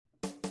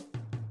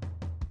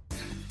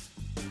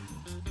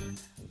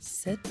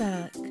Sit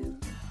back,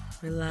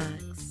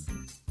 relax,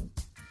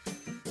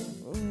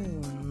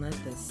 and let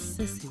the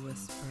sissy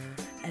whisper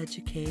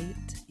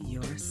educate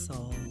your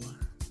soul.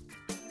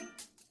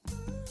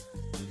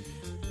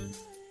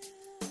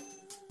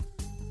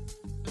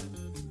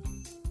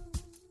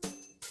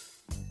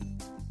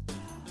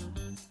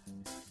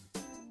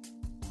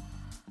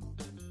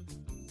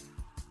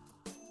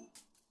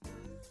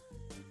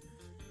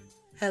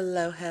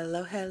 Hello,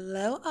 hello,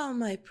 hello, all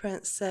my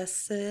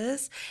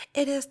princesses.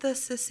 It is the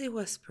Sissy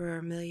Whisperer,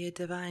 Amelia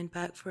Divine,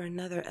 back for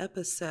another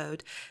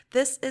episode.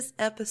 This is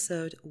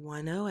episode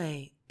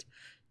 108,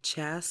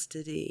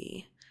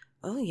 Chastity.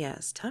 Oh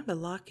yes, time to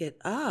lock it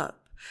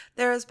up.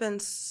 There has been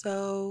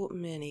so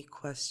many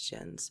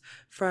questions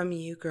from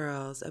you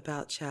girls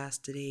about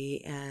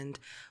chastity and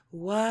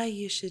why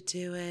you should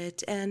do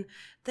it, and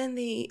then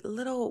the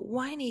little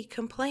whiny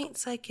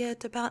complaints I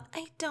get about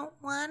I don't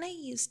want to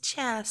use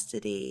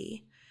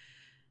chastity.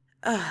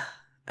 All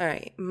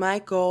right, my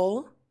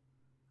goal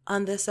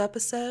on this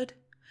episode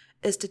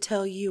is to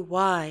tell you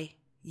why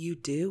you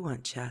do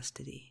want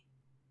chastity.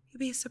 You'd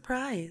be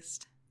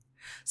surprised.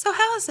 So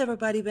how has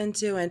everybody been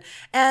doing?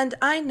 And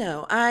I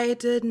know I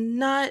did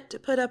not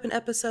put up an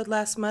episode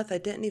last month. I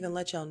didn't even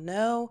let y'all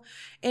know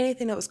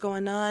anything that was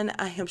going on.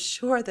 I am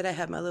sure that I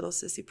had my little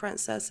sissy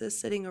princesses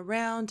sitting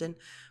around and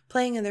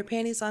playing in their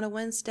panties on a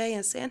Wednesday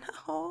and saying,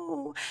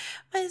 oh,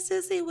 my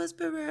sissy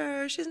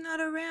whisperer, she's not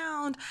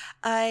around.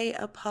 I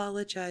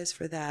apologize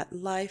for that.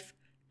 Life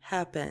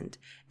happened,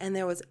 and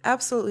there was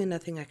absolutely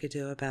nothing I could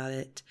do about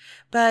it.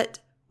 But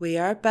we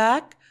are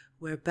back.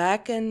 We're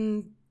back,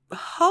 and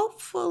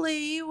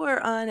hopefully we're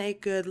on a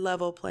good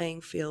level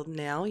playing field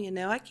now. You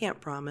know, I can't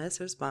promise.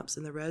 There's bumps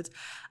in the roads.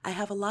 I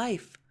have a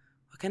life.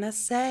 What can I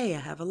say?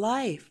 I have a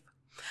life.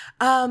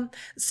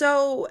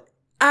 So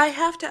I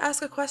have to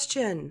ask a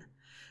question.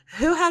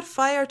 Who had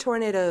fire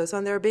tornadoes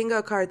on their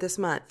bingo card this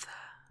month?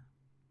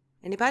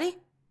 Anybody?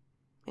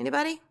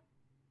 Anybody?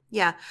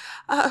 Yeah.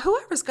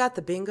 Whoever's got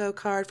the bingo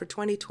card for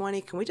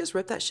 2020, can we just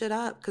rip that shit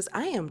up? Because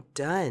I am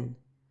done.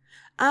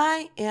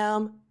 I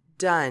am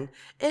done.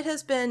 It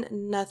has been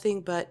nothing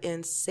but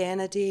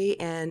insanity,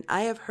 and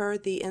I have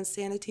heard the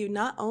insanity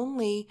not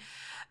only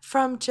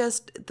from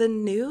just the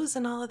news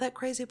and all of that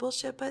crazy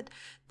bullshit, but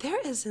there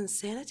is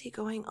insanity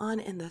going on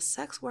in the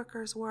sex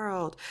workers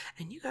world,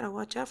 and you gotta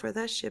watch out for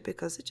that shit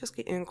because it's just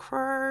getting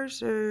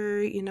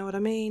crazy, you know what I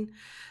mean?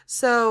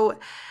 So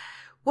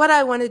what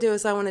I want to do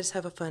is I want to just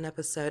have a fun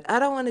episode. I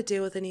don't want to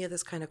deal with any of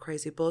this kind of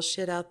crazy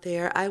bullshit out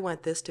there. I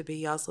want this to be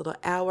y'all's little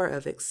hour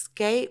of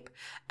escape,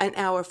 an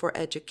hour for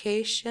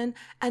education,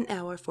 an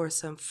hour for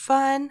some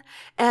fun.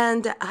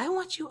 And I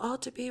want you all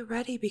to be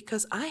ready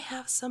because I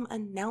have some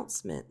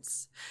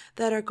announcements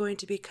that are going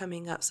to be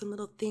coming up, some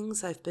little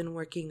things I've been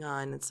working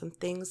on and some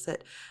things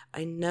that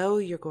I know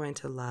you're going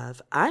to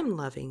love. I'm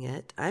loving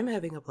it. I'm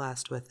having a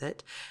blast with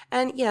it.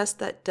 And yes,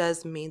 that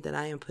does mean that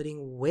I am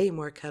putting way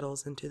more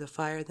kettles into the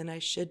fire than I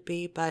should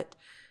be, but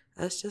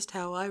that's just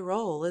how I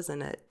roll,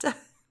 isn't it?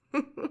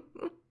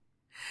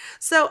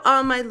 So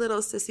all my little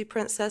sissy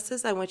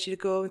princesses, I want you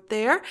to go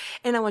there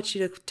and I want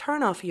you to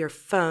turn off your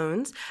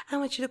phones. I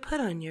want you to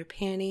put on your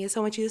panties. I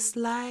want you to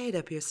slide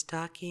up your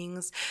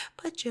stockings,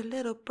 put your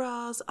little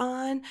bras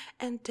on,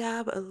 and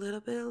dab a little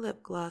bit of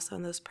lip gloss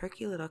on those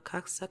perky little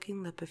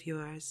cock-sucking lip of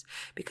yours,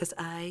 because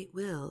I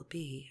will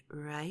be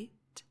right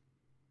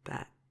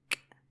back.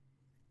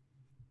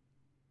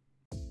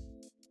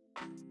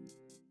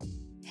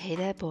 Hey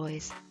there,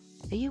 boys.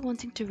 Are you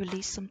wanting to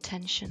release some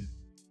tension?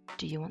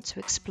 Do you want to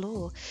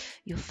explore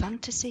your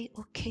fantasy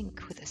or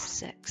kink with a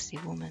sexy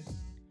woman?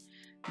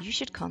 You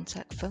should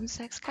contact Phone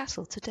Sex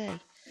Castle today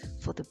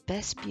for the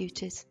best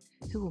beauties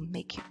who will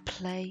make you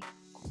play,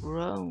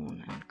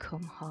 groan, and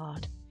come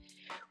hard.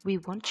 We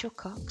want your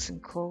cocks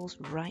and calls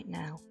right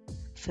now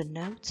for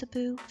no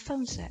taboo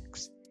phone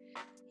sex.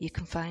 You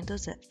can find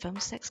us at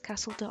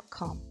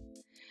phonesexcastle.com.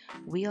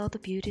 We are the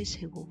beauties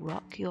who will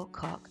rock your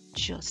cock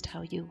just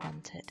how you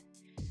want it.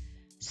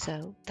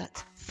 So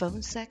that's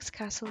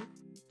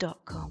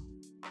phonesexcastle.com.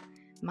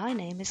 My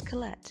name is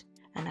Colette,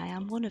 and I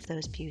am one of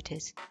those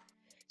beauties.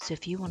 So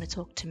if you want to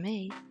talk to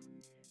me,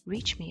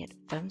 reach me at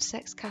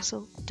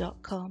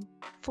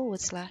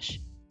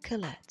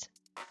phonesexcastle.com/Colette.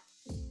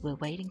 We're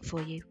waiting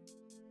for you.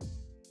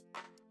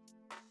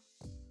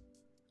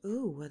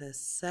 Ooh, what a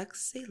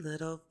sexy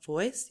little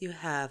voice you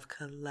have,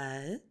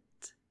 Colette.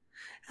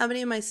 How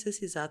many of my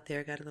sissies out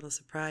there got a little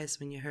surprised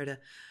when you heard a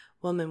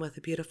woman with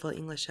a beautiful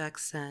English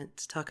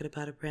accent talking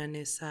about a brand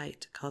new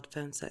site called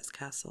Phone Sex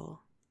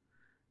Castle?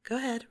 Go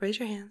ahead, raise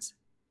your hands.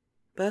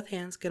 Both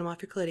hands, get them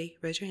off your clitty.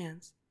 Raise your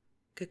hands.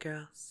 Good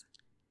girls.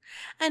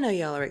 I know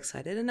y'all are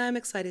excited, and I'm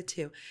excited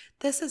too.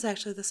 This is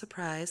actually the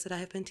surprise that I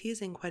have been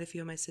teasing quite a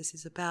few of my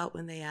sissies about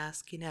when they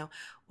ask,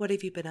 what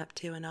have you been up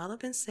to? And all I've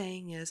been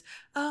saying is,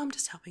 oh, I'm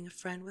just helping a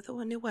friend with a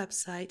new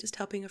website, just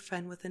helping a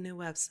friend with a new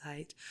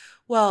website.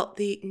 Well,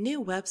 the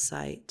new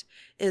website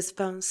is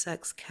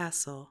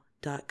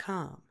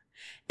phonesexcastle.com.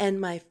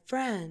 And my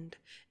friend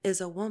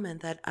is a woman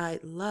that I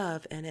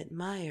love and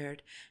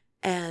admired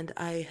and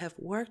I have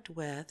worked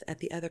with at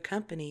the other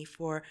company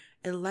for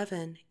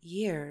 11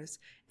 years,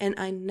 and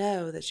I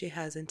know that she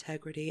has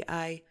integrity.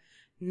 I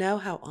know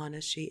how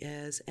honest she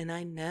is, and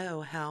I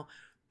know how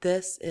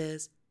this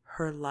is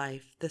her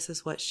life. This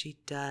is what she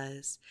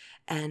does,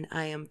 and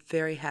I am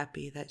very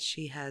happy that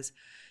she has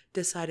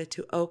decided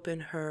to open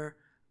her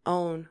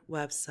own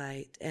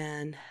website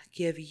and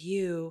give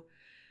you,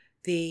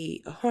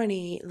 the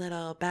horny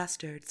little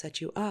bastards that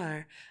you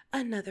are,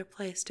 another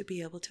place to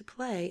be able to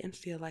play and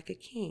feel like a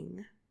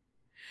king.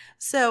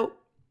 So,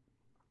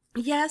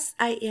 yes,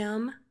 I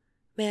am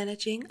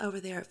managing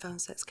over there at Phone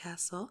Sex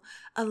Castle,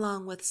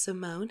 along with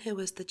Simone, who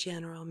is the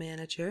general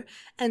manager,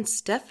 and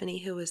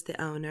Stephanie, who is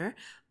the owner.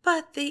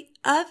 But the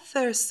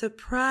other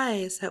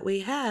surprise that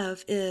we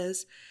have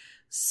is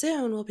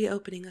soon we'll be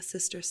opening a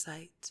sister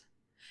site.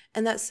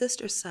 And that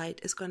sister site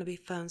is going to be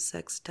Phone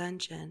Sex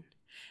Dungeon.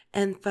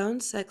 And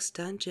Phone Sex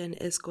Dungeon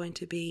is going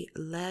to be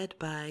led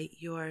by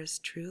yours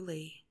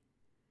truly.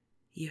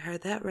 You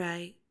heard that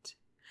right.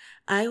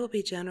 I will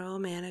be general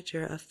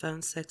manager of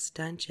Phone Sex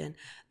Dungeon.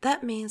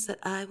 That means that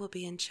I will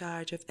be in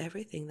charge of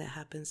everything that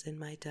happens in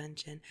my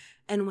dungeon.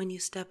 And when you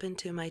step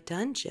into my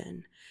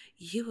dungeon,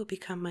 you will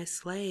become my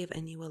slave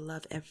and you will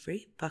love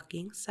every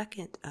fucking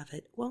second of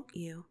it, won't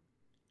you?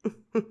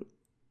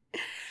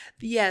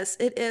 Yes,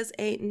 it is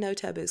a no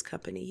taboos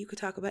company. You could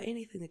talk about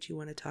anything that you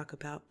want to talk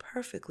about.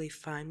 Perfectly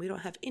fine. We don't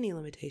have any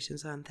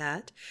limitations on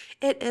that.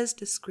 It is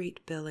discreet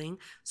billing,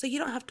 so you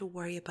don't have to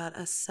worry about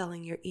us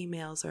selling your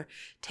emails or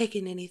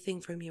taking anything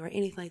from you or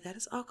anything like that.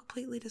 It's all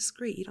completely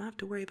discreet. You don't have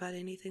to worry about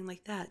anything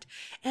like that.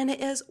 And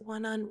it is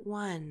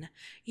one-on-one.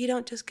 You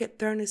don't just get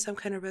thrown in some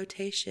kind of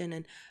rotation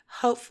and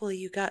hopefully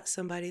you got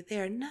somebody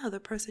there. No, the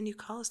person you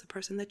call is the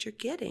person that you're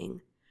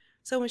getting.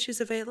 So when she's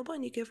available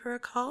and you give her a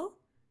call,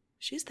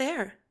 she's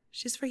there.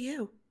 She's for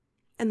you.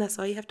 And that's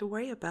all you have to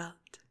worry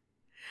about.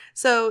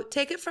 So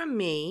take it from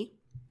me.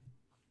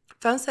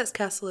 Phone Sex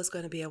Castle is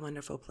going to be a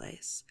wonderful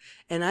place.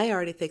 And I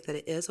already think that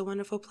it is a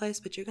wonderful place,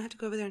 but you're going to have to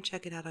go over there and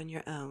check it out on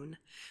your own.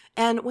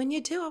 And when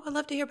you do, I would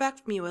love to hear back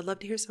from you. I'd love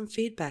to hear some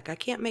feedback. I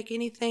can't make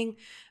anything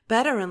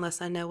better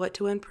unless I know what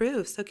to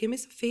improve. So give me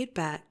some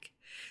feedback.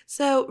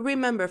 So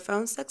remember,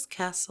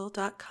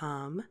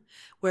 phonesexcastle.com,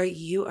 where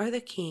you are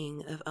the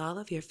king of all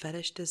of your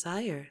fetish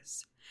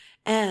desires.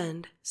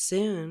 And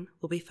soon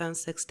will be Phone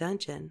Sex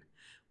Dungeon,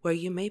 where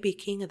you may be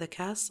king of the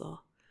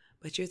castle,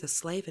 but you're the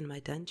slave in my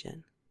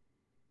dungeon.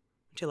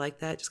 Don't you like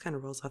that? It just kind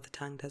of rolls off the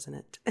tongue, doesn't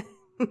it?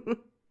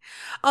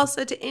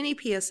 Also, to any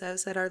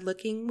PSOs that are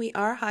looking, we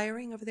are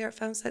hiring over there at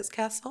Phone Sex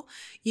Castle.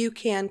 You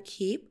can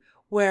keep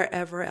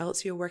wherever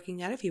else you're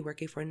working at, if you're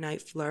working for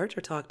Night Flirt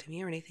or Talk to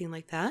Me or anything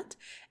like that.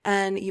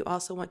 And you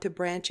also want to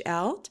branch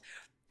out,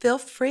 feel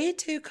free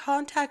to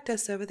contact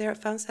us over there at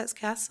Phone Sex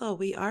Castle.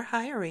 We are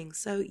hiring.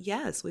 So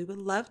yes, we would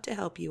love to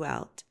help you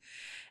out.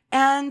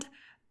 And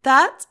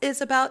that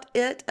is about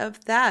it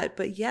of that.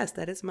 But yes,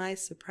 that is my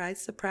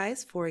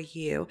surprise for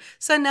you.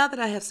 So now that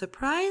I have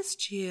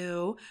surprised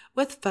you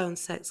with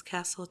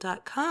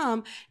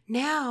phonesexcastle.com,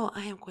 now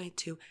I am going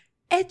to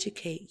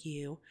educate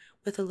you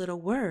with a little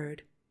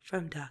word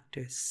from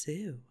Dr.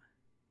 Sue.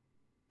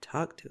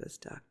 Talk to us,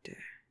 doctor.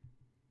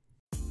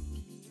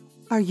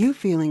 Are you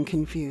feeling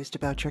confused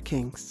about your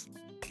kinks?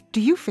 Do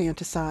you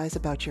fantasize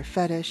about your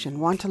fetish and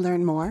want to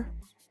learn more?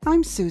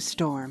 I'm Sue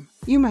Storm.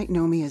 You might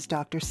know me as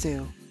Dr.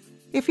 Sue.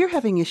 If you're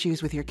having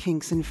issues with your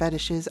kinks and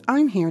fetishes,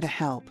 I'm here to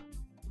help.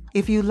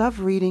 If you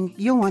love reading,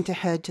 you'll want to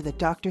head to the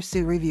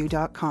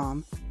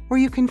drsuereview.com, where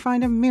you can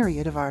find a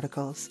myriad of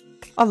articles,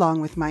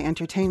 along with my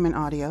entertainment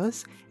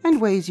audios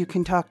and ways you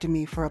can talk to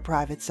me for a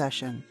private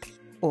session.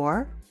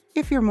 Or,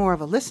 if you're more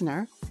of a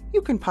listener,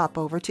 you can pop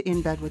over to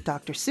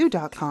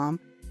inbedwithdrsue.com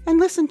and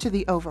listen to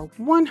the over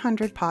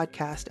 100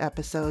 podcast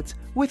episodes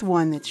with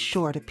one that's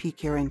sure to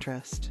pique your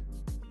interest.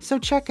 So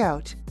check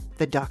out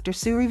the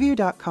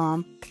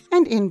drsuereview.com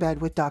and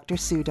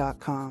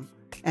inbedwithdrsue.com.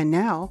 And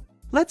now,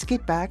 let's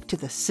get back to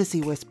the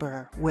Sissy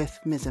Whisperer with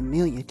Ms.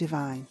 Amelia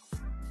Devine.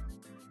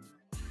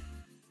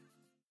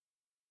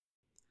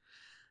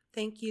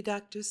 Thank you,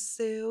 Dr.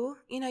 Sue.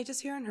 You know,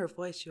 just hearing her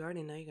voice, you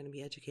already know you're going to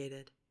be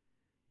educated.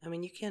 I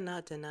mean, you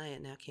cannot deny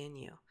it now, can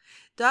you?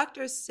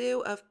 Dr.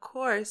 Sue, of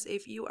course,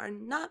 if you are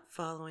not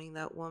following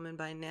that woman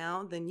by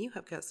now, then you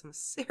have got some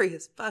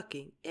serious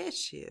fucking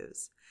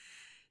issues.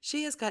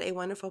 She has got a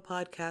wonderful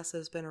podcast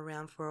that's been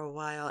around for a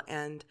while,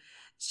 and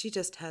she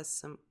just has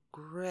some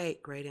great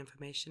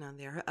information on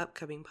there. Her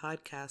upcoming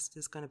podcast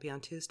is going to be on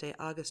Tuesday,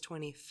 August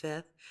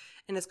 25th,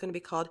 and it's going to be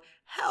called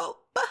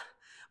Help!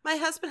 My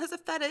husband has a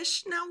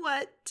fetish, now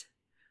what?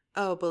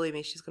 Oh, believe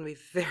me, she's going to be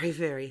very,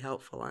 very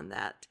helpful on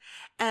that.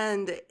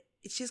 And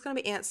she's going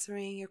to be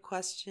answering your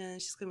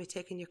questions. She's going to be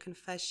taking your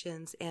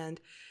confessions. And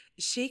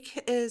she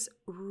is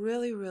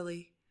really,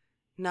 really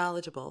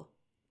knowledgeable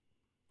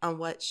on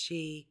what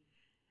she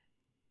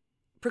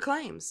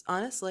proclaims,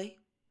 honestly.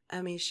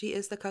 I mean, she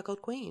is the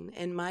cuckold queen.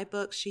 In my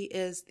book, she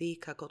is the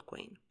cuckold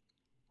queen.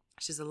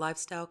 She's a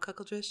lifestyle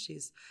cuckoldress.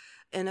 She's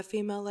in a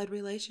female-led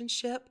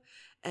relationship,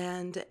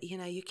 and,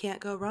 you can't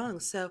go wrong.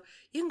 So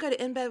you can go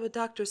to In Bed with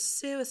Dr.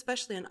 Sue,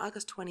 especially on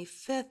August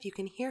 25th. You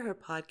can hear her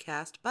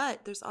podcast,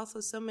 but there's also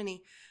so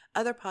many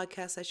other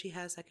podcasts that she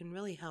has that can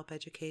really help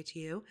educate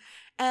you.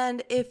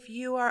 And if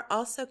you are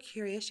also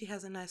curious, she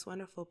has a nice,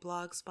 wonderful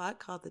blog spot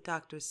called the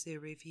Dr. Sue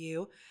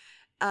Review.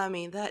 I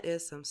mean, that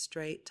is some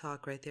straight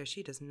talk right there.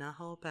 She does not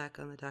hold back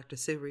on the Dr.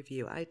 Sue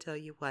Review. I tell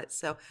you what.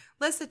 So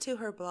listen to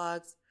her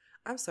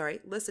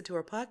listen to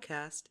her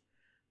podcast,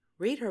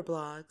 read her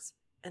blogs,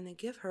 and then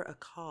give her a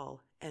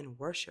call and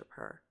worship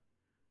her,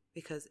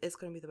 because it's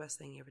going to be the best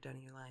thing you ever done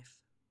in your life.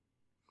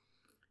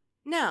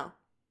 Now,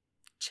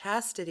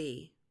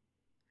 chastity.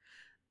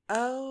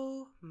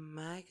 Oh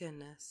my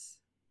goodness.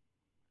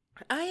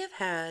 I have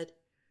had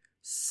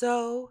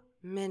so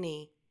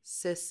many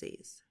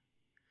sissies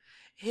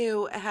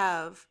who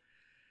have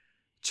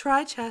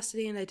tried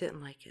chastity and they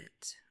didn't like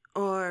it,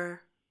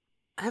 or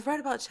have read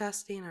about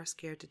chastity and are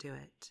scared to do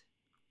it,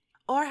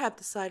 or have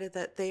decided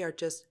that they are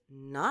just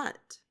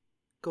not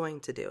going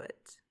to do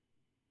it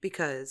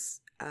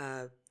because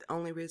the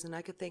only reason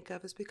I could think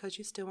of is because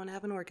you still want to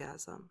have an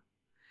orgasm.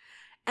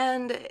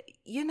 And,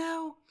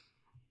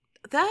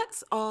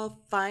 that's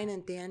all fine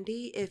and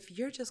dandy if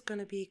you're just going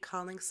to be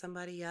calling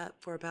somebody up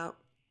for about,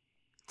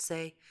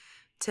 say,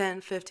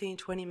 10, 15,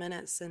 20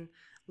 minutes and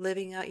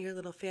living out your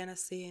little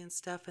fantasy and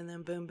stuff, and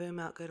then boom, boom,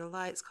 out go the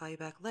lights, call you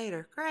back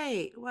later.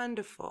 Great,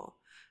 wonderful.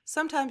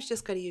 Sometimes you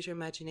just got to use your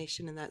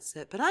imagination and that's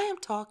it. But I am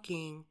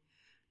talking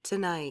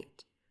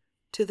tonight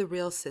to the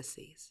real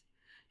sissies,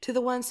 to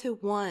the ones who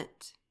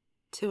want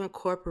to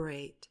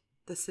incorporate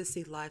the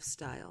sissy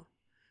lifestyle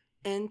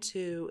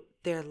into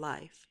their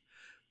life,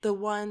 the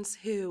ones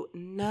who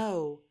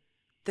know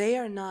they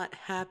are not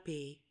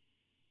happy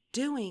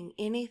doing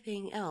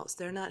anything else.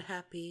 They're not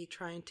happy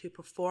trying to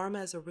perform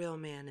as a real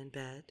man in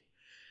bed,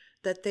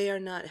 that they are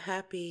not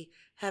happy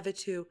having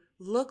to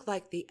look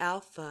like the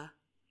alpha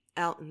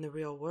out in the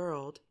real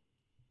world,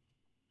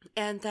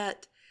 and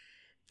that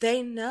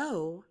they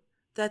know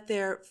that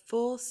their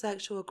full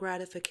sexual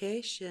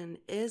gratification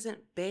isn't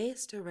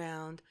based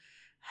around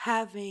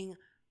having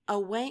a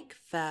wank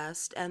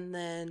fest and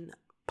then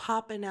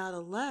popping out a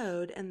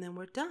load and then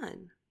we're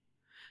done.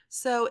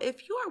 So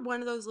if you are one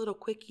of those little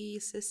quickie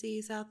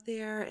sissies out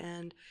there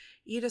and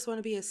you just want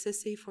to be a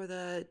sissy for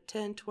the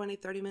 10, 20,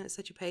 30 minutes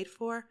that you paid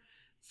for,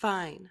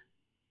 fine.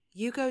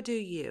 You go do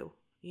you.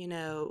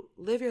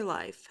 Live your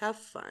life. Have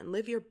fun.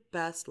 Live your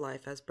best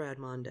life, as Brad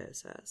Mondo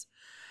says.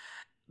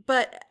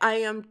 But I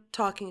am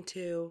talking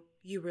to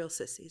you real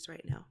sissies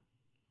right now.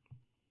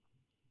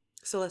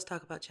 So let's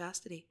talk about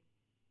chastity.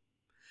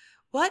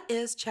 What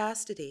is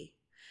chastity?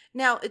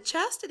 Now,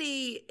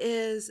 chastity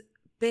is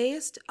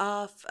based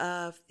off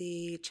of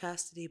the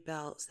chastity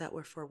belts that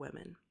were for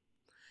women.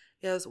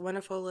 Those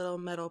wonderful little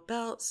metal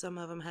belts. Some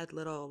of them had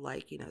little,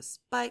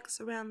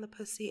 spikes around the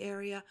pussy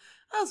area.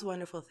 Those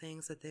wonderful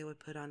things that they would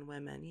put on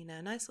women,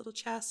 nice little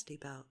chastity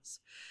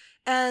belts.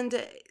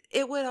 And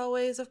it would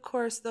always, of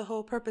course, the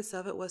whole purpose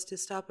of it was to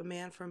stop a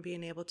man from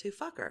being able to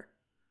fuck her.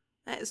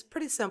 It's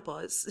pretty simple.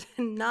 It's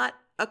not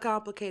a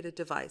complicated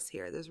device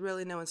here. There's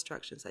really no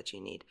instructions that you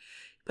need.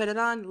 Put it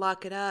on,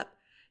 lock it up.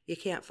 You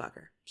can't fuck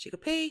her. She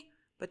could pee,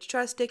 but you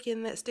try to stick your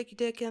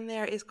dick in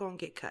there, it's going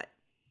to get cut.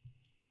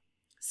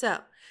 So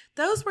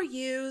those were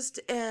used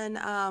in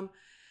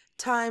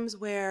times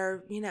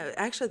where,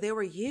 actually they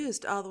were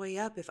used all the way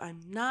up, if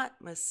I'm not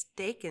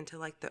mistaken, to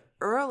the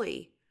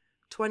early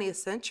 20th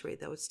century.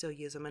 They would still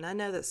use them. And I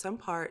know that some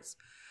parts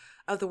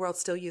of the world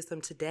still use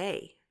them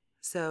today.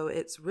 So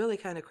it's really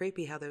kind of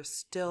creepy how they're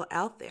still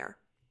out there.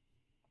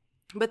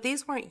 But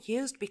these weren't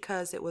used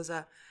because it was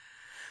a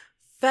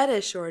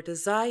fetish or a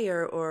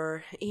desire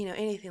or,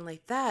 anything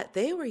like that.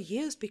 They were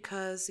used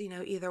because,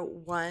 either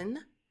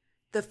one,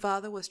 the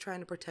father was trying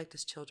to protect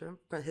his children,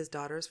 his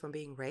daughters, from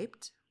being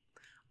raped,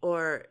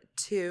 or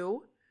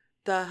two,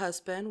 the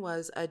husband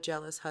was a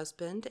jealous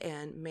husband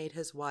and made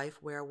his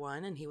wife wear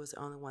one and he was the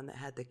only one that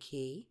had the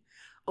key,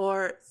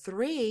 or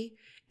three,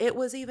 it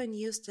was even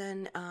used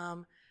in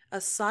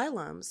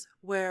asylums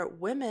where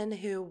women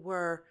who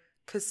were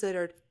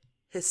considered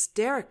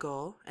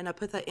hysterical, and I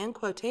put that in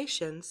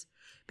quotations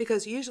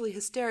because usually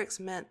hysterics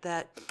meant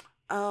that,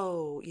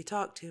 oh, you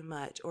talk too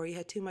much, or you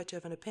had too much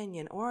of an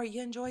opinion, or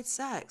you enjoyed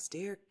sex.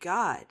 Dear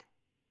God,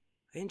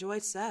 I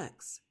enjoyed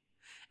sex.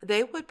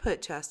 They would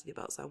put chastity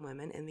belts on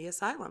women in the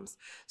asylums.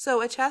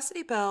 So a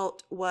chastity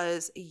belt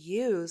was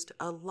used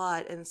a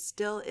lot and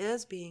still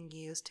is being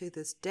used to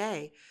this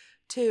day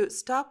to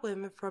stop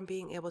women from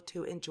being able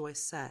to enjoy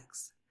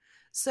sex.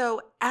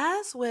 So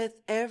as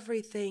with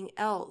everything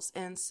else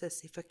in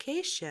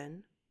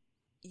sissification,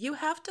 you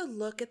have to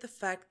look at the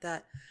fact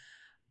that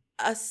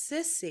a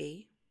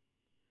sissy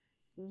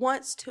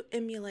wants to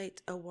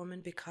emulate a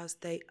woman because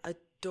they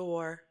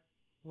adore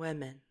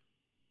women.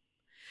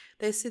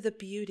 They see the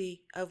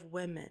beauty of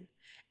women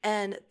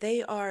and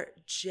they are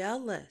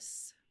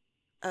jealous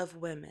of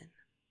women.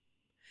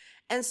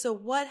 And so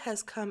what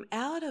has come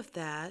out of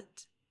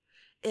that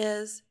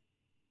is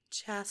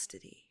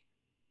chastity.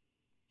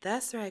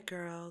 That's right,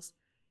 girls.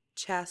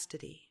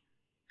 Chastity.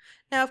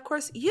 Now, of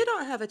course, you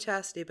don't have a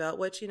chastity belt,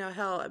 which,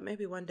 hell,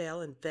 maybe one day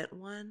I'll invent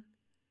one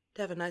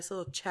to have a nice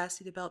little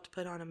chastity belt to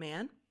put on a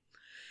man.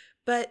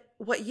 But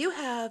what you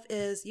have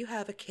is you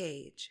have a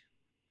cage.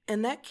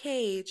 And that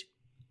cage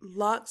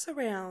locks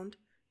around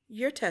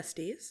your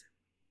testes.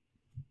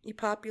 You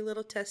pop your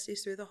little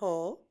testes through the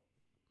hole.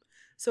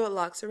 So it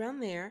locks around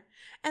there.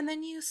 And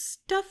then you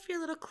stuff your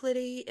little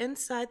clitty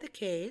inside the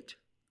cage.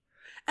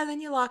 And then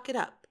you lock it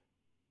up.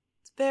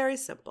 It's very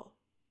simple.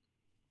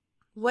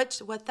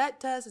 What that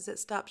does is it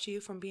stops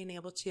you from being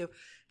able to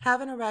have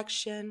an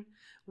erection,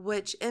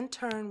 which in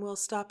turn will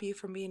stop you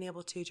from being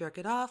able to jerk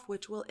it off,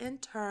 which will in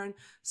turn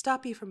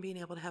stop you from being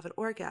able to have an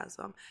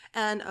orgasm.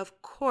 And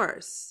of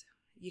course,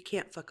 you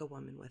can't fuck a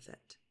woman with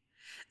it.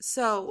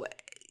 So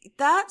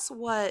that's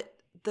what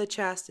the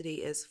chastity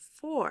is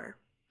for.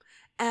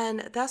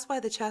 And that's why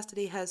the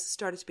chastity has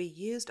started to be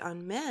used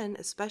on men,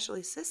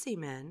 especially sissy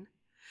men,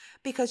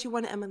 because you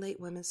want to emulate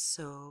women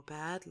so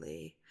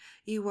badly.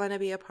 You want to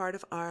be a part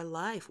of our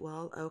life.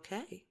 Well,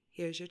 okay,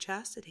 here's your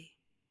chastity.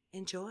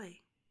 Enjoy.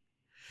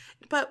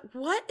 But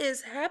what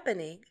is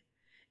happening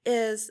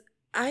is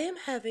I am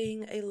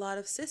having a lot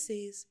of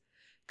sissies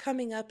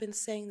coming up and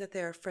saying that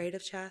they're afraid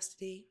of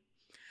chastity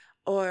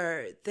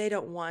or they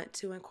don't want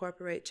to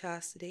incorporate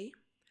chastity.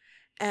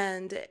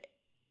 And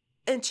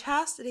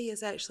chastity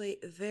is actually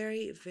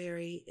very,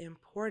 very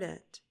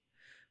important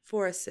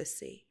for a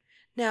sissy.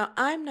 Now,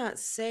 I'm not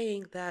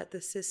saying that the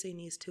sissy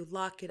needs to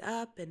lock it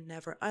up and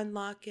never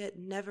unlock it,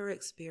 never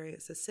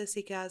experience a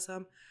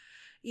sissygasm.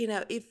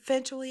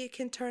 Eventually it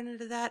can turn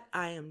into that.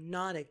 I am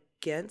not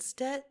against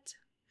it,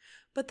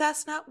 but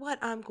that's not what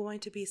I'm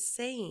going to be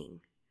saying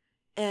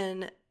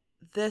in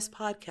this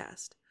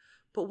podcast.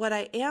 But what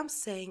I am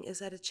saying is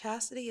that a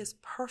chastity is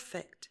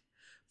perfect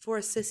for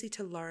a sissy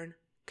to learn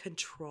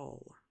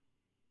control.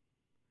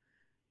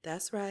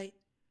 That's right,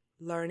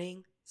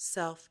 learning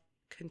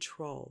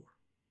self-control.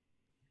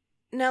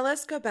 Now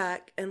let's go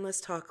back and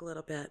let's talk a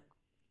little bit.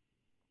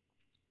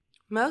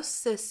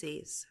 Most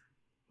sissies,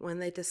 when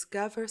they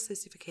discover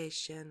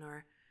sissification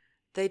or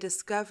they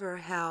discover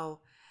how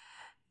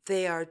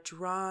they are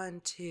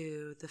drawn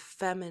to the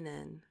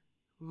feminine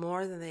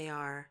more than they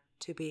are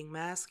to being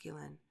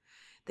masculine,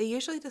 they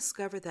usually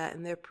discover that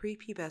in their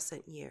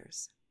prepubescent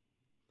years.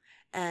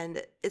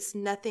 And it's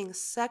nothing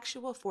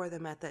sexual for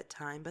them at that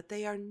time, but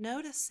they are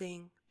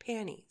noticing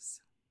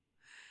panties.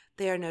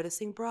 They are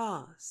noticing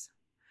bras.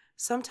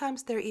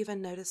 Sometimes they're even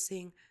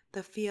noticing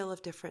the feel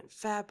of different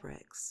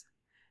fabrics.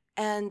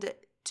 And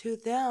to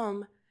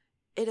them,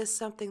 it is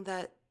something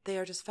that they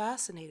are just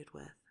fascinated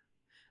with.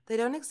 They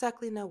don't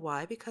exactly know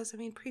why, because,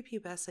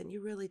 prepubescent,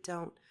 you really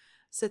don't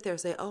sit there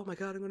and say, oh my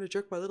God, I'm going to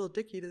jerk my little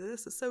dickie to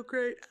this. It's so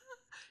great.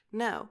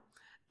 No,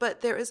 but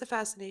there is a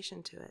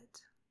fascination to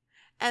it.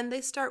 And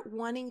they start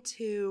wanting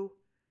to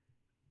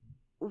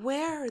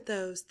wear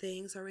those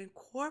things or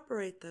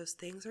incorporate those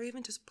things or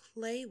even just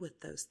play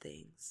with those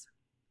things.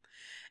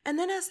 And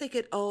then as they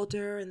get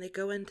older and they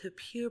go into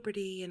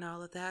puberty and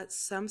all of that,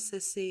 some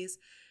sissies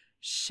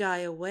shy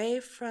away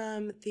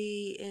from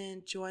the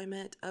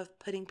enjoyment of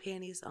putting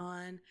panties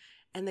on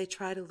and they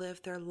try to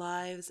live their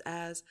lives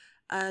as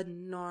a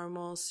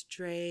normal,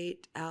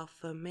 straight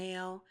alpha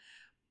male.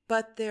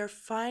 But they're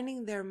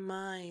finding their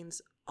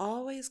minds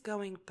always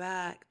going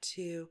back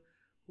to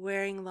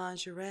wearing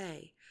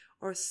lingerie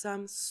or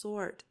some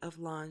sort of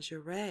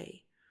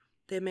lingerie.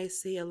 They may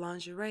see a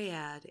lingerie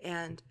ad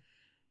and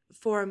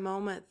for a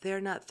moment,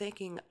 they're not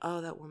thinking, oh,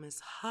 that woman's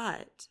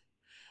hot.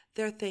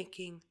 They're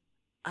thinking,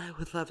 I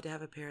would love to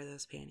have a pair of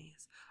those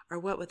panties. Or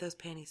what would those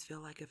panties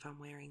feel like if I'm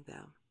wearing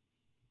them?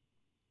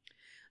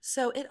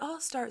 So it all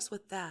starts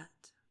with that.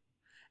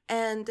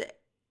 And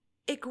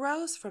it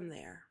grows from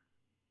there.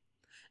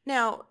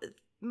 Now,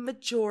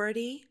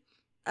 majority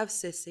of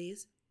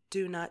sissies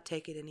do not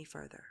take it any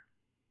further.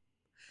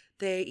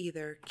 They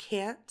either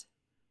can't,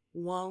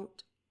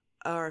 won't,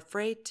 are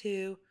afraid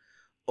to,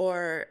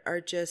 or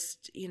are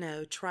just,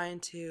 trying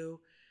to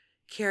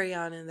carry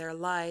on in their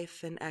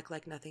life and act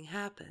like nothing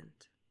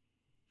happened.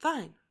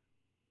 Fine.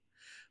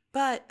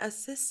 But a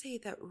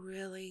sissy that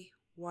really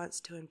wants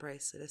to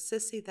embrace it, a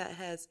sissy that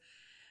has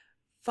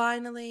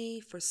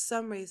finally, for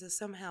some reason,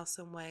 somehow,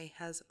 some way,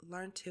 has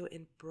learned to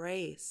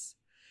embrace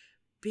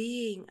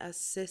being a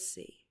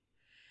sissy,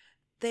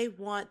 they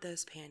want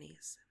those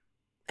panties.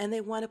 And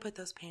they want to put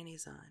those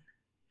panties on.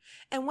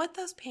 And what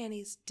those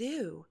panties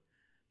do,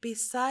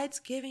 besides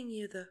giving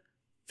you the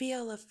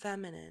feel of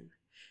feminine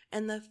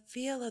and the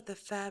feel of the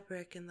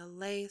fabric and the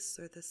lace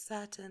or the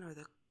satin or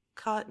the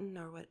cotton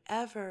or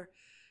whatever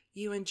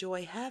you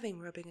enjoy having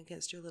rubbing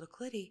against your little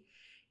clitty,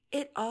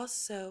 it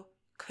also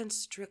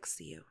constricts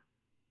you.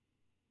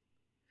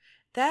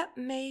 That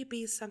may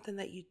be something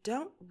that you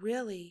don't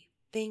really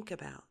think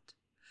about.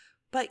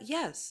 But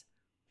yes,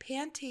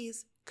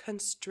 panties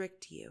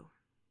constrict you.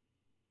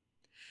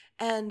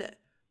 And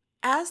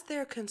as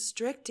they're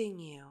constricting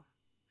you,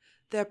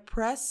 they're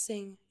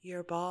pressing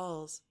your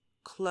balls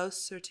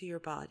closer to your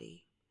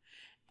body.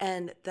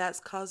 And that's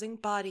causing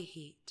body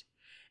heat.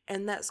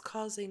 And that's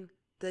causing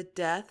the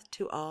death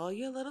to all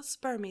your little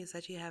spermies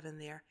that you have in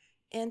there,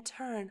 in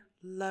turn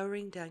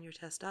lowering down your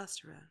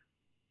testosterone.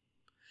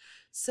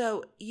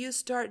 So you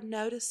start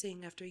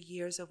noticing after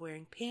years of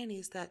wearing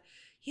panties that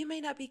you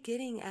may not be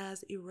getting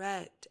as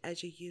erect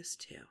as you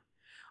used to,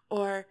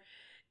 or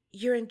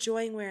you're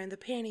enjoying wearing the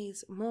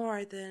panties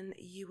more than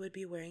you would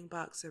be wearing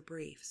boxer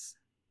briefs.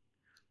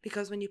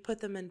 Because when you put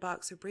them in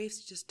boxer briefs,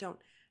 you just don't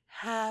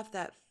have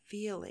that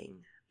feeling,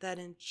 that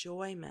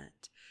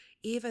enjoyment,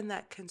 even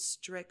that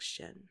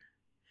constriction.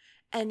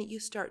 And you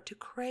start to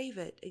crave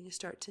it, and you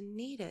start to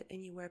need it,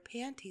 and you wear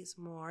panties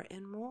more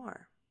and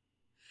more.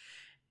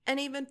 And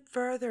even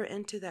further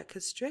into that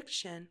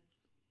constriction,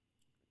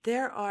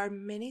 there are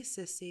many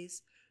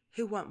sissies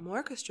who want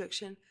more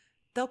constriction.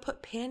 They'll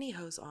put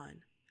pantyhose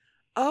on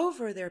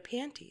over their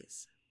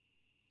panties.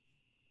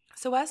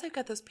 So as they've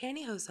got those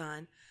pantyhose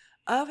on,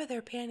 over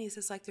their panties,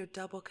 it's like they're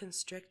double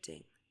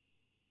constricting.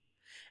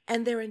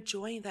 And they're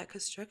enjoying that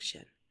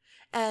constriction.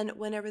 And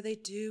whenever they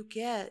do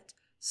get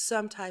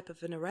some type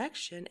of an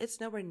erection, it's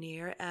nowhere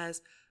near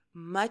as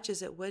much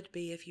as it would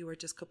be if you were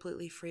just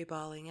completely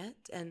freeballing it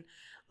and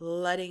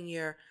letting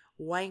your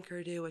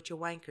wanker do what your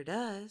wanker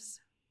does.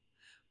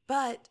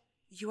 But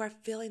you are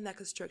feeling that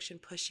constriction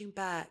pushing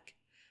back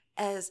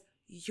as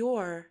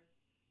you're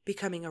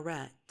becoming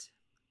erect.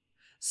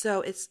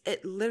 So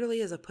it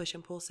literally is a push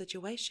and pull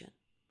situation.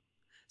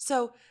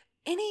 So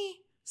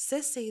any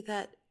sissy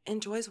that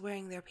enjoys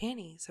wearing their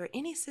panties, or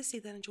any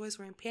sissy that enjoys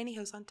wearing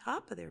pantyhose on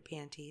top of their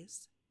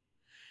panties,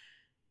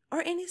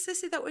 or any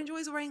sissy that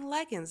enjoys wearing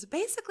leggings,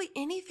 basically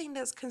anything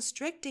that's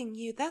constricting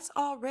you, that's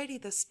already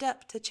the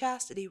step to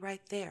chastity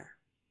right there.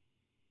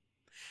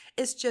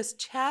 It's just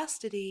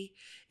chastity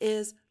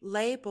is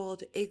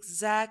labeled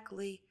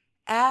exactly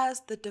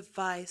as the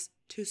device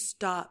to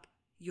stop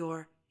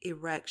your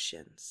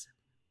erections.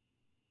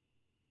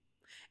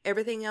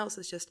 Everything else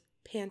is just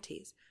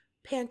panties,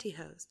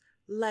 pantyhose,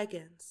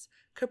 leggings,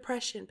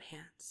 compression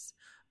pants,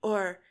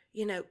 or,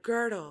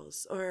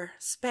 girdles or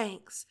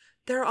Spanx.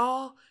 They're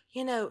all,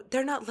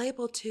 they're not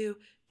labeled to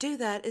do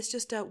that. It's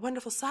just a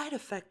wonderful side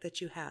effect that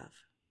you have.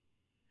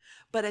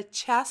 But a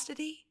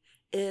chastity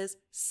is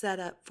set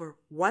up for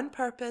one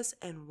purpose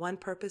and one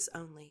purpose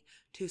only,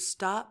 to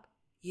stop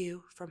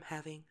you from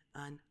having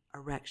an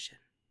erection.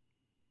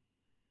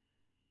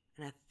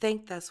 And I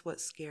think that's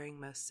what's scaring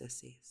most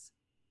sissies.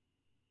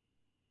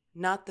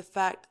 Not the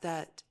fact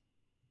that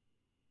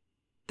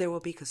there will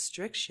be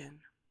constriction,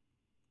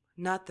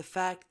 not the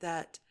fact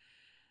that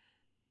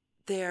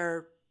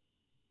their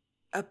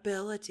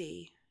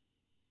ability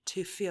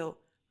to feel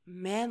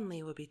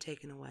manly will be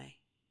taken away,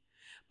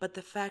 but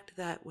the fact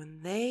that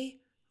when they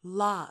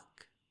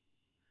lock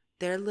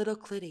their little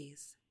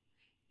clitties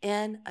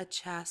in a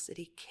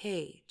chastity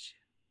cage,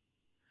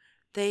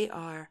 they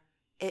are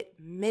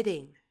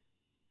admitting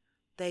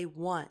they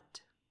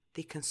want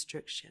the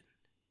constriction.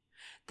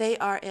 They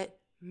are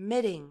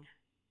admitting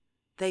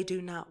they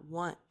do not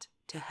want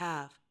to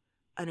have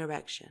an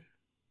erection.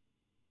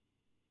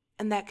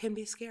 And that can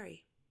be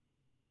scary.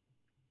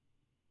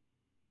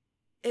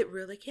 It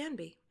really can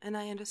be, and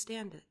I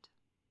understand it.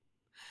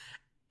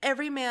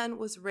 Every man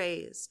was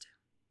raised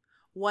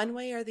one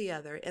way or the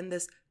other in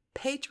this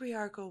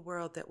patriarchal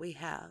world that we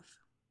have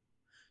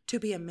to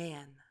be a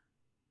man.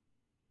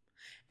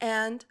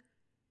 And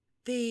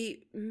the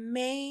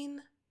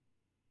main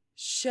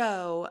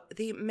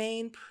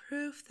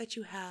proof that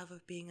you have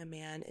of being a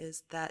man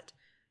is that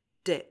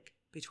dick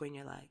between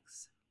your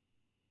legs.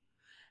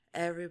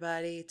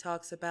 Everybody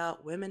talks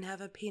about women have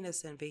a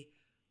penis envy,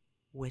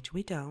 which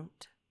we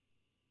don't.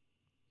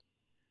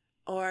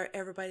 Or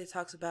everybody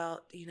talks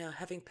about,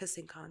 having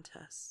pissing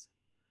contests.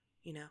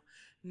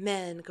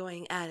 Men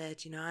going at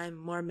it, I'm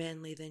more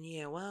manly than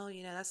you. Well,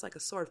 that's like a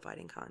sword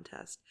fighting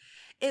contest.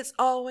 It's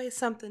always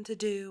something to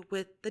do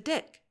with the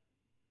dick.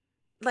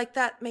 Like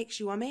that makes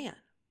you a man.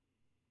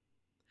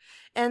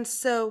 And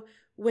so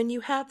when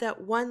you have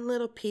that one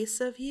little piece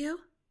of you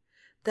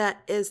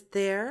that is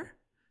there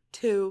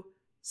to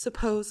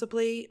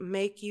supposedly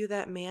make you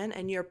that man,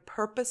 and you're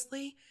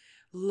purposely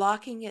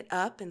locking it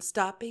up and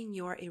stopping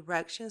your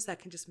erections that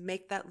can just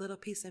make that little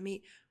piece of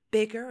meat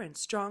bigger and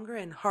stronger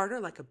and harder,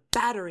 like a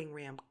battering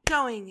ram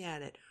going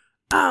at it.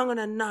 I'm going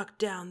to knock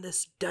down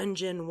this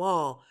dungeon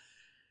wall.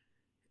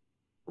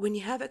 When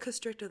you have it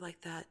constricted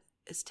like that,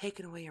 it's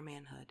taking away your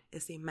manhood.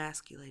 It's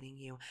emasculating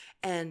you.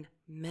 And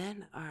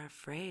men are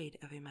afraid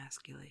of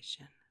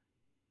emasculation.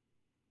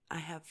 I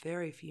have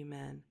very few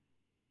men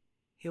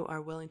who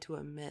are willing to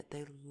admit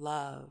they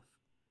love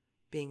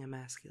being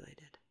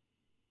emasculated.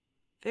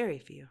 Very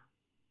few.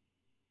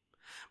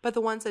 But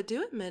the ones that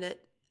do admit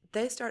it,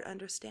 they start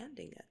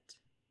understanding it.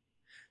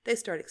 They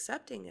start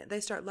accepting it. They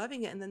start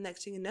loving it. And the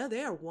next thing you know,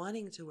 they are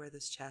wanting to wear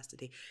this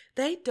chastity.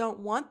 They don't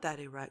want that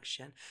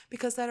erection,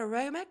 because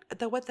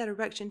what that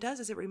erection does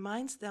is it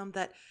reminds them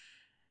that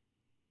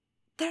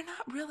they're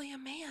not really a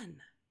man.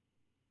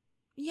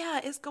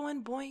 Yeah, it's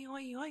going boing,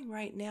 boing, boing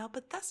right now,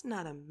 but that's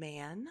not a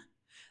man.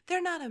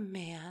 They're not a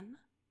man.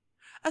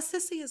 A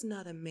sissy is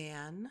not a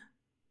man.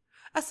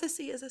 A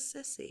sissy is a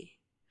sissy.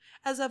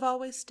 As I've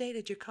always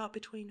stated, you're caught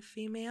between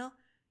female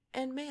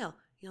and male.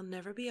 You'll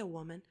never be a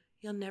woman.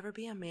 You'll never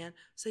be a man.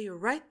 So you're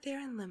right there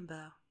in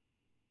limbo.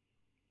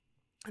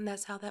 And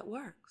that's how that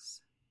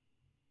works.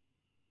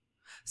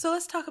 So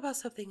let's talk about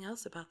something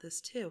else about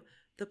this too.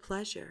 The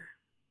pleasure.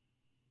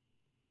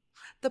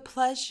 The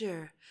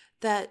pleasure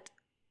that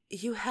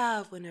you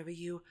have whenever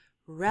you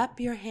wrap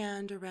your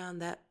hand around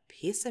that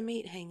piece of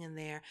meat hanging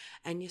there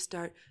and you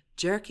start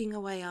jerking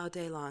away all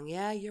day long.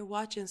 Yeah, you're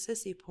watching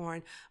sissy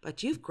porn,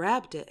 but you've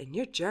grabbed it and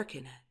you're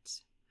jerking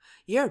it.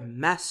 You're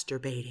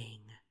masturbating.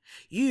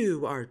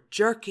 You are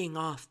jerking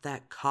off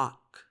that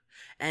cock.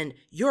 And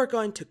you're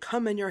going to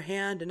come in your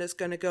hand and it's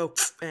going to go,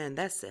 and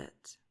that's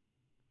it.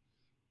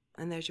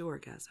 And there's your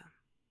orgasm.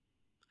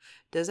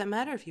 Doesn't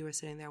matter if you were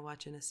sitting there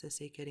watching a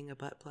sissy getting a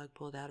butt plug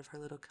pulled out of her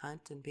little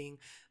cunt and being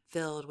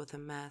filled with a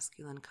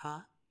masculine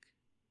cock.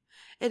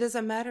 It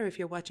doesn't matter if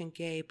you're watching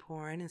gay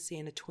porn and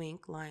seeing a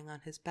twink lying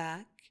on his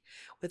back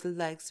with the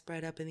legs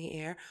spread up in the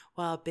air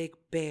while a big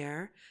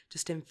bear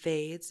just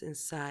invades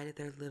inside of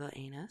their little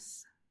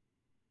anus.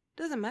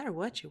 Doesn't matter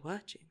what you're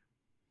watching,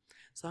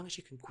 as long as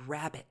you can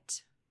grab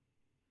it.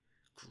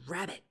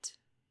 Grab it.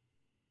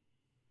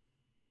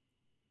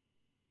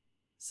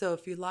 So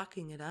if you're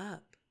locking it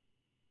up,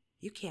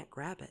 you can't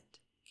grab it,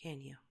 can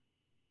you?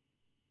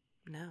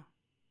 No.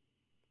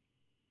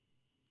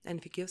 And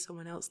if you give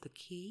someone else the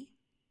key,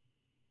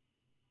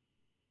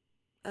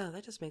 oh,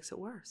 that just makes it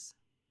worse.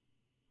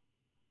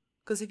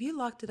 Because if you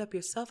locked it up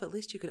yourself, at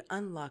least you could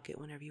unlock it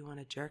whenever you want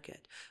to jerk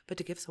it. But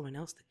to give someone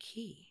else the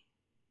key,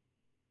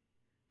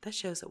 that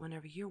shows that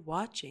whenever you're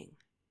watching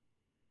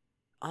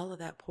all of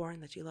that porn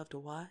that you love to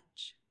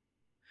watch,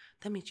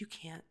 that means you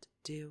can't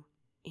do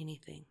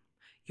anything.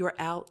 You're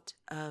out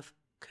of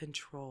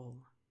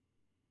control.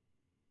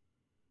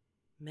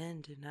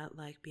 Men do not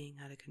like being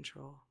out of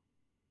control.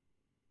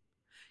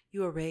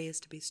 You are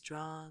raised to be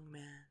strong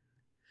man.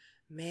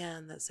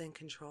 Man that's in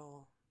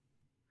control.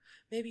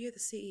 Maybe you're the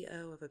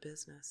CEO of a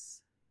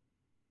business.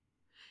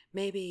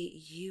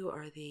 Maybe you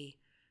are the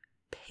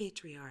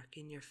patriarch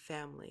in your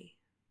family.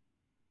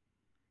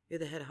 You're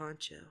the head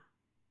honcho.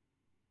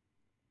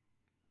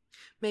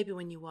 Maybe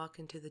when you walk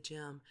into the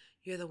gym,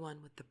 you're the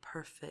one with the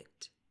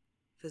perfect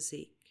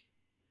physique.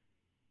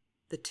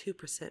 The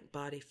 2%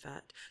 body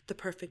fat, the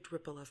perfect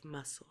ripple of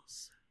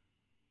muscles.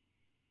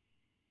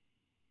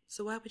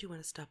 So why would you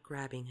want to stop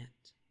grabbing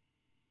it?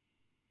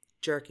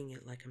 Jerking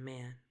it like a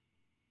man?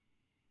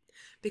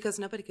 Because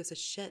nobody gives a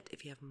shit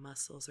if you have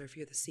muscles or if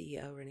you're the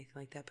CEO or anything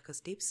like that, because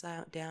deep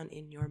down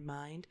in your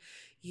mind,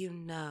 you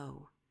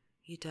know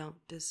you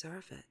don't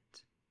deserve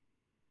it.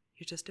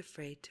 You're just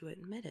afraid to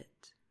admit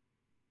it.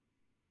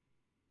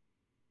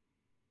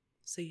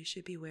 So you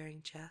should be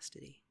wearing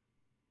chastity.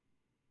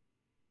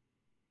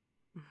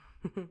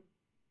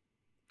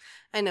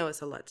 I know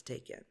it's a lot to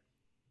take in.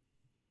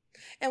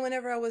 And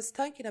whenever I was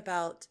thinking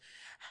about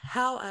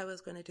how I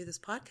was going to do this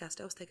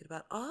podcast, I was thinking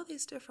about all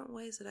these different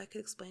ways that I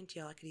could explain to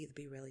y'all. I could either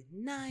be really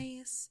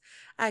nice,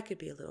 I could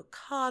be a little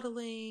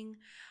coddling,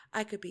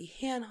 I could be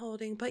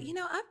hand-holding. But,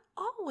 I'm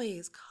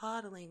always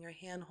coddling or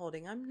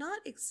hand-holding. I'm not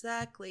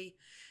exactly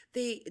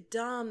the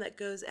dom that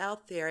goes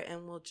out there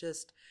and will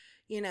just,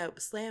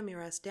 slam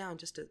your ass down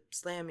just to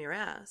slam your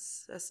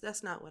ass.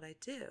 That's not what I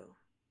do.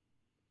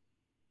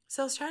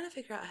 So I was trying to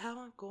figure out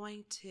how I'm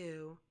going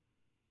to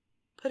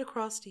put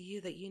across to you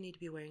that you need to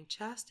be wearing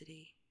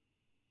chastity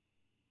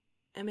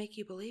and make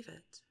you believe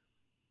it.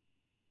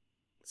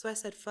 So I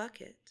said, fuck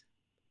it.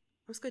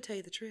 I'm just going to tell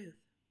you the truth.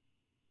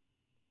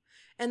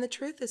 And the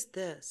truth is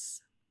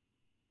this.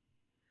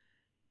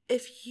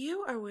 If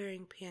you are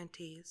wearing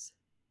panties,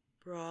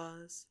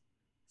 bras,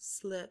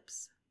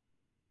 slips,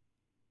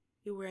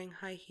 you're wearing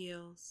high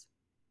heels,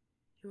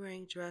 you're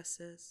wearing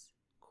dresses,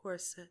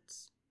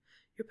 corsets,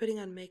 you're putting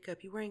on makeup,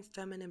 you're wearing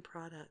feminine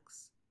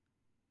products,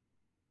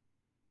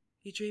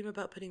 you dream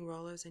about putting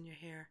rollers in your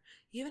hair,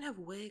 you even have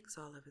wigs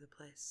all over the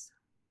place.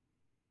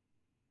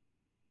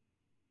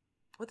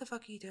 What the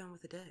fuck are you doing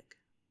with a dick?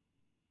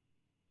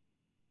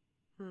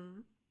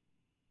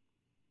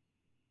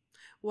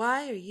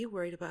 Why are you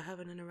worried about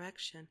having an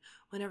erection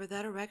whenever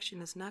that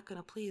erection is not going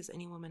to please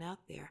any woman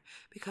out there?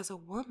 Because a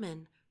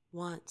woman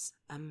wants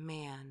a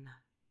man.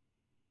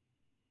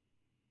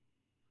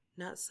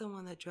 Not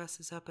someone that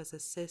dresses up as a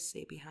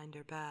sissy behind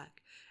her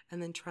back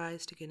and then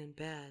tries to get in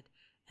bed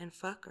and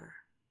fuck her.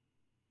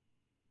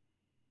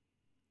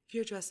 If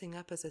you're dressing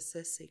up as a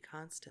sissy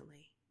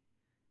constantly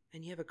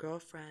and you have a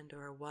girlfriend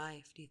or a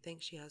wife, do you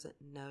think she hasn't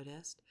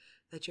noticed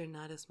that you're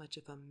not as much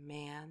of a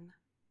man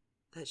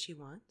that she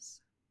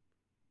wants?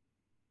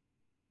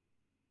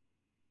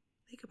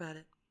 Think about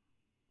it.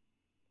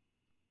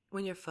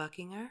 When you're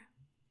fucking her,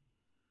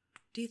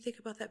 do you think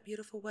about that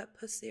beautiful wet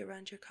pussy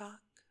around your cock?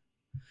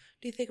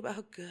 Do you think about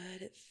how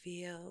good it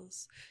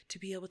feels to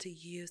be able to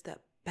use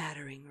that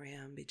battering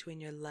ram between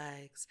your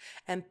legs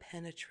and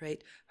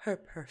penetrate her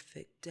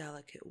perfect,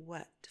 delicate,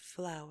 wet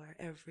flower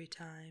every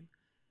time?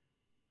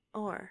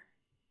 Or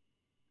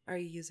are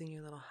you using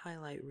your little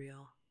highlight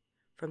reel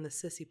from the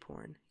sissy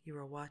porn you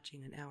were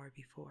watching an hour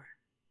before?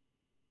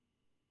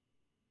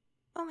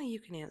 Only you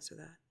can answer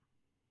that.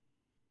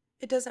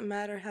 It doesn't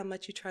matter how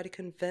much you try to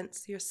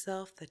convince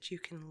yourself that you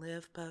can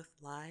live both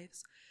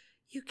lives.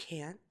 You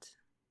can't.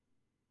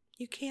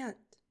 You can't.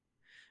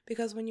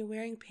 Because when you're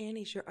wearing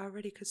panties, you're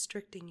already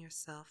constricting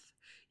yourself.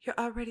 You're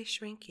already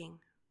shrinking.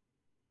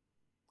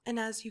 And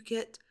as you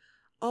get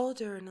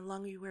older and the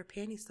longer you wear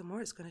panties, the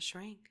more it's going to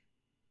shrink.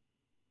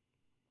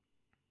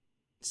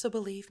 So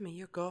believe me,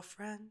 your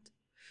girlfriend,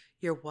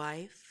 your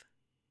wife,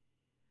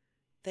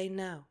 they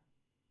know.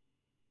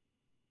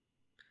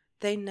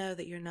 They know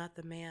that you're not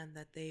the man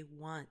that they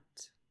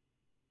want.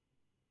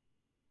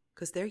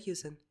 Because they're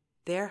using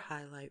their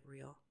highlight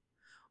reel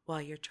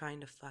while you're trying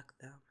to fuck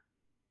them.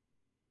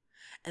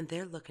 And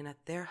they're looking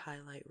at their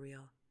highlight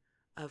reel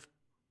of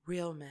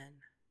real men,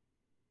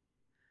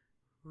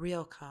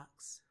 real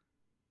cocks,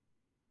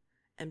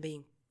 and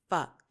being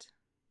fucked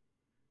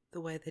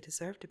the way they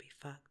deserve to be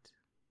fucked.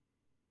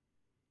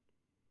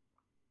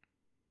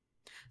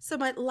 So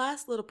my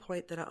last little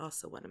point that I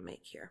also want to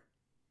make here,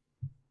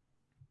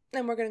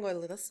 and we're going to go a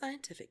little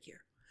scientific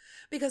here,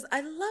 because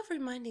I love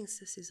reminding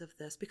sissies of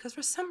this, because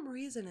for some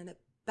reason, and it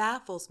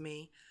baffles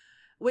me,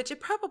 which it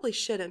probably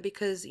shouldn't,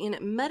 because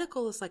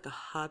medical is like a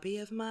hobby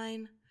of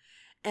mine.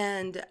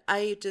 And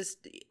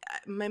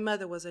my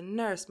mother was a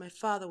nurse, my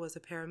father was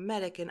a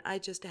paramedic, and I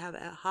just have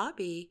a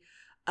hobby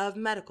of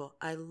medical.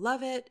 I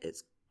love it.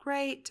 It's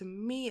great. To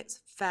me, it's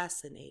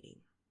fascinating.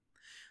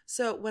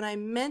 So when I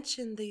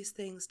mention these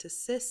things to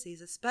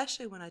sissies,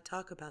 especially when I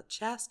talk about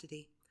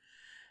chastity,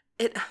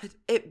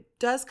 it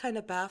does kind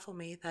of baffle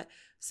me that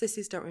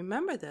sissies don't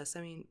remember this.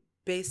 I mean,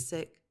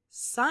 basic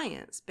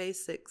science,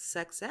 basic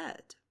sex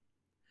ed.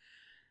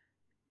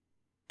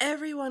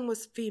 Everyone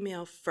was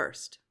female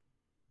first.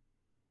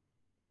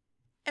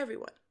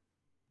 Everyone.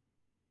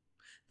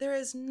 There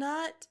is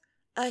not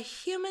a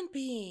human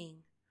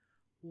being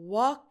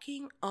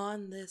walking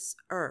on this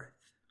earth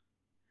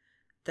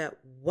that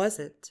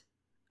wasn't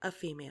a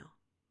female.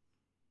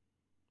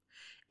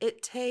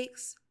 It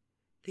takes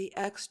the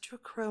extra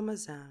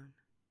chromosome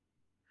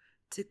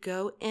to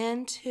go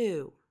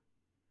into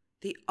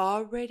the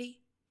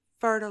already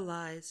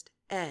fertilized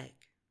egg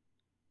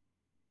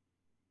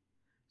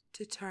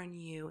to turn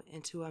you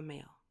into a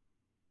male.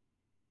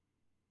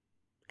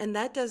 And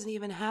that doesn't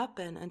even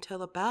happen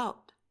until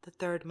about the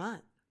 3rd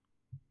month.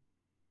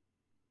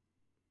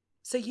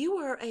 So you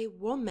were a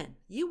woman,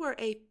 you were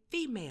a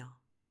female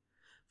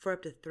for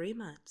up to 3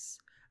 months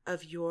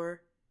of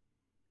your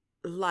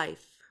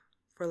life,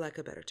 for lack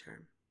of a better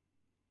term.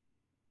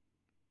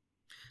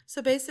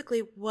 So basically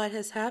what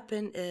has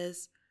happened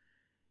is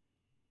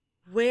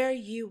where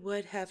you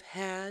would have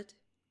had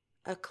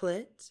a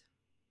clit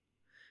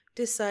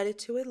decided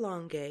to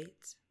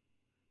elongate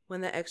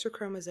when the extra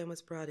chromosome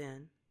was brought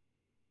in,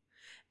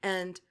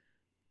 and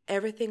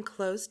everything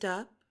closed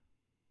up.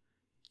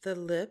 The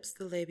lips,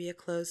 the labia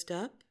closed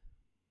up,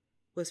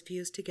 was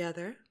fused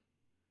together,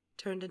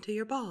 turned into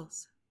your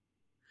balls.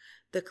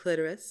 The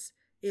clitoris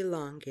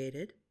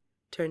elongated,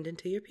 turned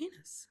into your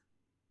penis.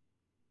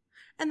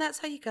 And that's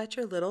how you got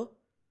your little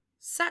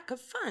sack of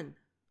fun.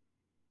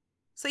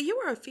 So you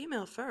were a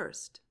female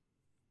first.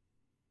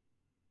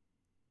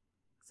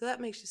 So that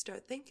makes you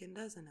start thinking,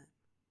 doesn't it?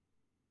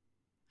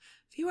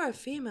 If you were a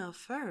female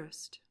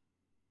first,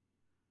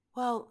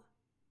 well,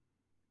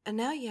 and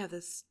now you have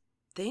this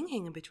thing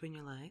hanging between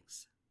your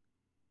legs.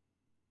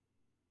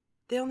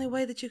 The only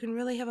way that you can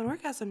really have an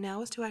orgasm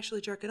now is to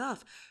actually jerk it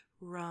off.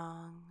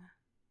 Wrong.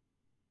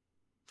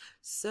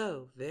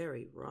 So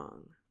very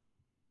wrong.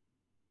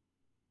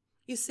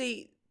 You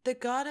see, the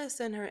goddess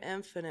in her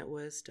infinite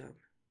wisdom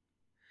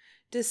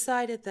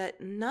decided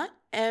that not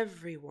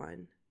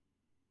everyone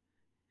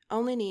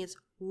only needs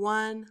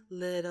one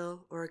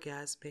little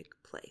orgasmic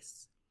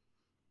place.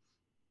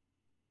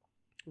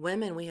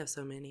 Women, we have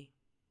so many.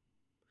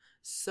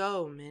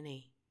 So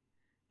many.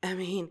 I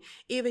mean,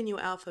 even you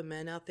alpha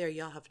men out there,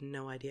 y'all have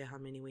no idea how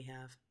many we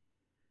have.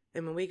 I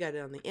mean, we got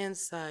it on the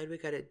inside, we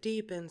got it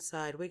deep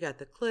inside, we got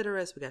the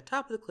clitoris, we got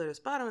top of the clitoris,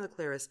 bottom of the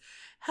clitoris.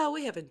 Hell,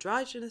 we have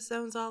androgynous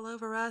zones all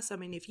over us. I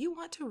mean, if you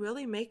want to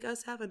really make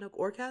us have an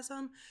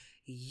orgasm,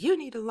 you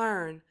need to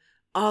learn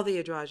all the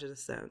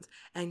androgynous zones.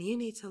 And you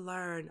need to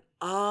learn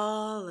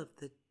all of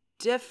the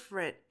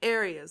different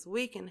areas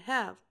we can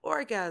have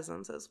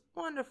orgasms, those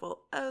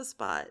wonderful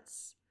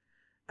O-spots.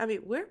 I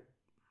mean,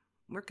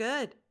 we're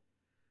good.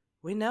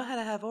 We know how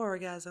to have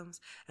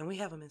orgasms, and we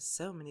have them in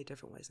so many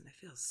different ways, and it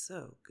feels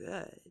so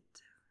good.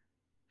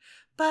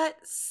 But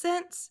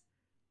since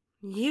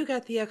you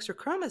got the extra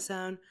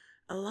chromosome,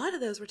 a lot of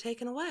those were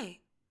taken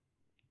away.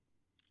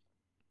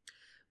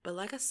 But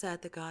like I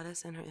said, the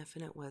goddess in her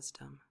infinite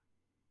wisdom,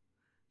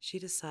 she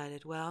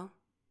decided, well,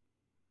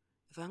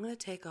 if I'm going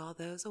to take all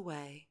those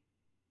away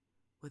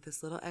with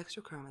this little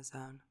extra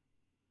chromosome,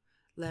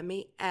 let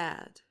me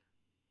add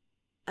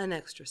an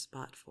extra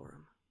spot for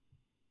them.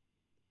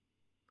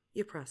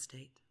 Your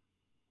prostate.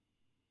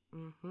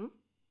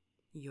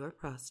 Your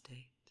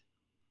prostate.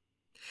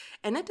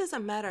 And it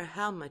doesn't matter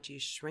how much you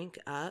shrink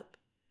up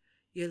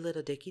your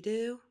little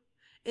dicky-doo.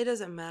 It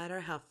doesn't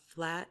matter how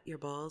flat your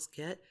balls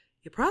get.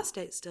 Your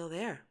prostate's still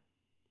there.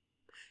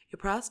 Your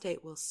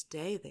prostate will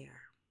stay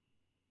there.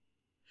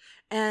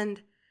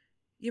 And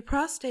your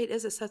prostate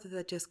isn't something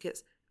that just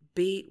gets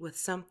beat with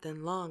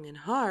something long and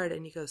hard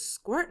and you go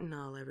squirting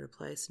all over the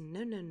place.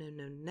 No, no, no,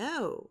 no,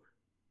 no.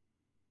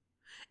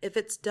 If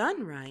it's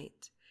done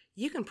right,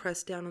 you can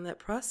press down on that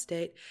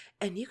prostate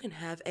and you can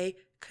have a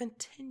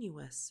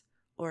continuous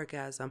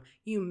orgasm.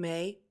 You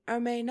may or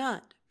may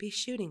not be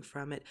shooting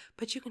from it,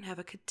 but you can have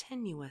a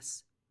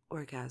continuous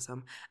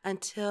orgasm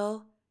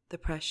until the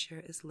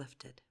pressure is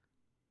lifted.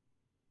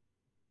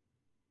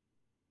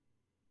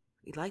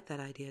 You like that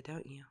idea,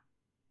 don't you?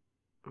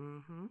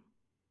 Mm-hmm.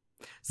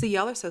 See,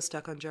 y'all are so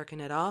stuck on jerking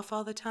it off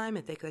all the time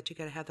and think that you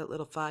got to have that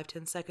little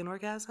 5-10 second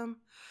orgasm,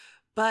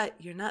 but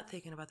you're not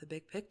thinking about the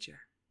big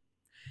picture.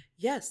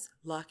 Yes,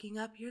 locking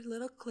up your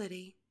little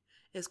clitty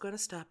is going to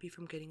stop you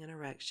from getting an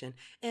erection.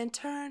 In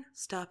turn,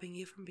 stopping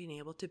you from being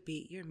able to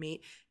beat your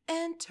meat.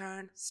 In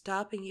turn,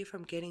 stopping you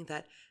from getting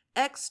that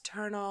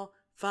external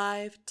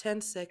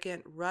 5-10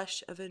 second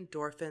rush of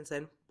endorphins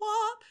and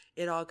whoop,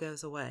 it all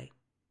goes away.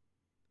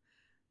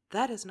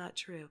 That is not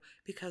true,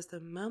 because the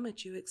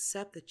moment you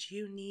accept that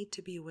you need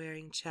to be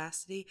wearing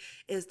chastity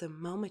is the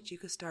moment you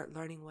can start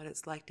learning what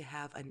it's like to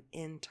have an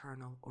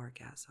internal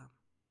orgasm.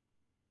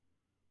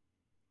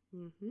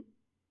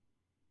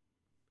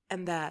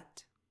 And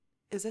that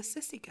is a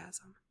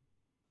sissygasm.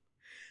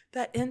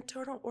 That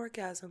internal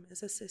orgasm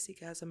is a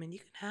sissygasm, and you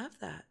can have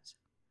that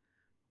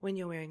when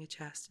you're wearing a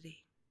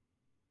chastity.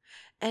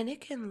 And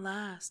it can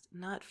last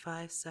not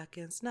 5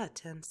 seconds, not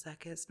 10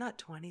 seconds, not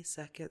 20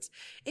 seconds.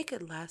 It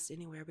could last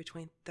anywhere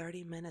between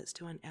 30 minutes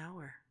to an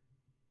hour.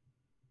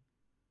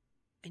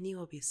 And you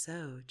will be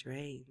so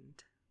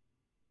drained.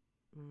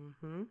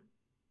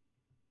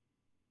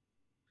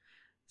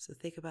 So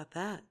think about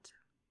that.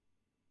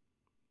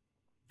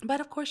 But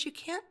of course, you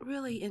can't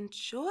really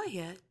enjoy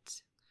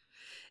it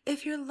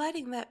if you're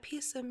letting that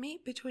piece of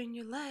meat between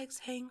your legs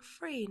hang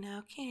free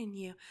now, can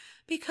you?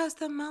 Because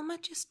the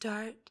moment you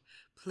start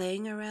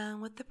playing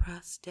around with the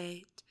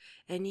prostate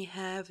and you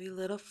have your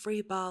little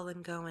free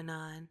balling going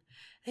on,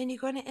 then you're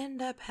going to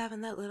end up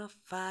having that little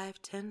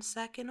 5-10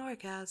 second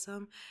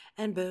orgasm,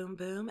 and boom,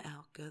 boom,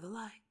 out go the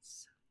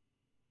lights.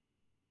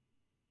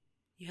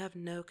 You have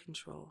no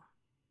control.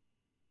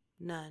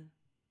 None.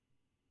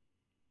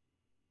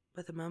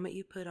 But the moment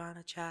you put on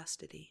a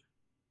chastity,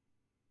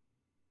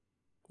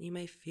 you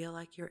may feel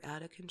like you're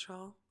out of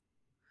control,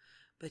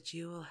 but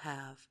you will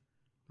have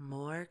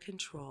more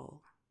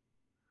control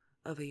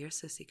over your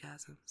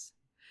sissygasms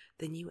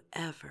than you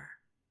ever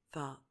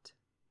thought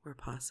were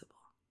possible.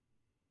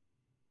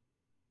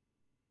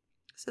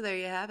 So there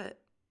you have it.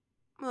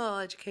 A little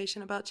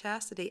education about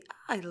chastity.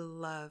 I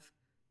love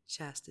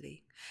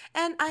chastity.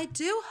 And I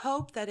do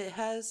hope that it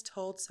has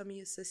told some of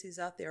you sissies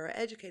out there, or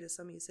educated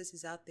some of you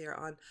sissies out there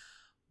on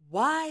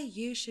why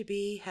you should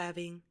be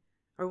having,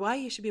 or why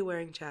you should be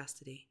wearing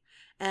chastity.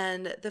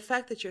 And the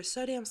fact that you're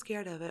so damn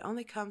scared of it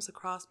only comes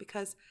across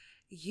because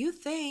you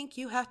think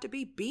you have to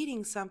be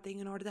beating something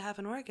in order to have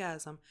an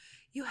orgasm.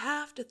 You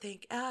have to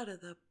think out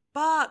of the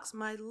box,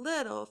 my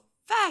little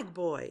fag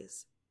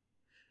boys.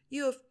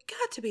 You have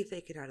got to be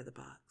thinking out of the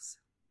box.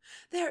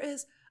 There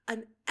is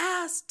an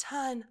ass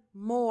ton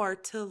more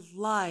to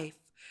life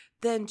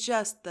than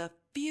just the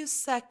few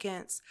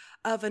seconds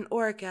of an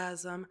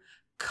orgasm,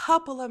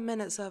 couple of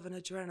minutes of an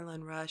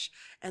adrenaline rush,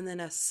 and then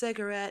a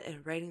cigarette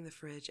and raiding the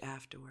fridge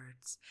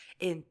afterwards.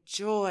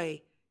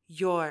 Enjoy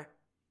your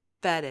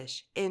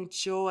fetish.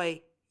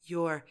 Enjoy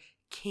your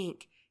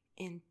kink.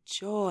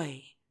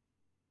 Enjoy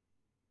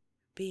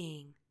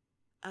being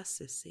a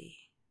sissy.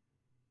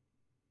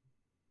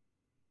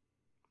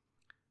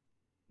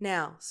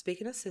 Now,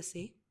 speaking of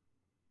sissy,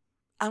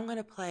 I'm going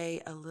to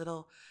play a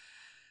little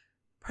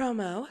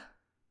promo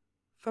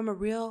from a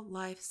real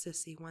life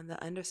sissy, one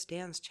that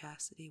understands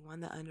chastity, one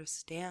that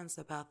understands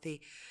about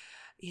the,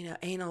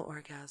 anal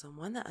orgasm,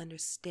 one that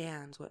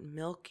understands what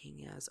milking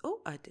is.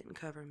 Oh, I didn't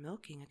cover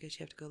milking. I guess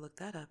you have to go look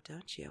that up,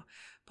 don't you?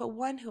 But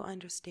one who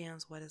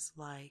understands what it's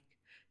like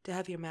to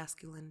have your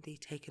masculinity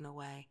taken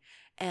away.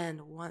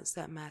 And once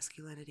that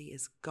masculinity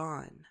is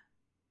gone,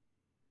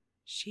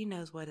 she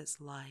knows what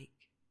it's like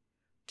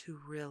to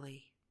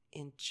really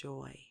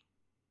enjoy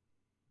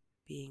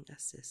being a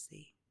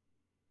sissy.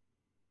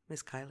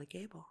 Miss Kylie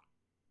Gable.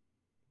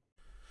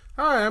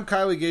 Hi, I'm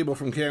Kylie Gable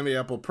from Candy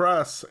Apple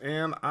Press,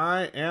 and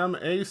I am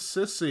a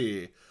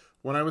sissy.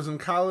 When I was in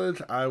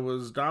college, I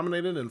was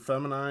dominated and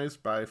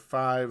feminized by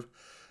 5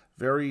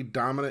 very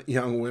dominant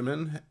young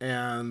women,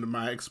 and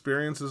my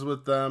experiences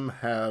with them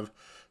have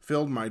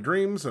filled my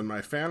dreams and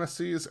my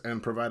fantasies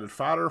and provided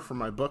fodder for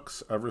my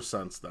books ever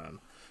since then.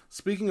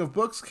 Speaking of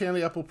books,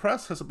 Candy Apple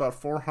Press has about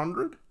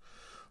 400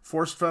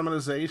 forced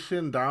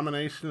feminization,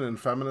 domination, and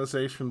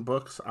feminization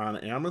books on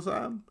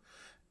Amazon,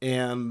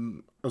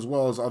 and as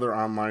well as other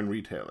online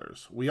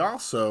retailers. We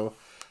also,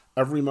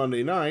 every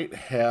Monday night,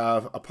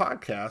 have a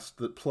podcast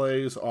that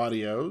plays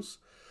audios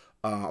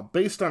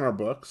based on our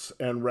books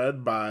and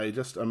read by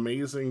just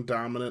amazing,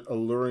 dominant,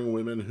 alluring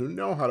women who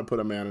know how to put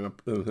a man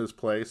in his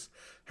place,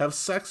 have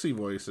sexy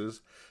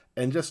voices,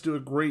 and just do a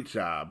great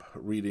job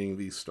reading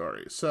these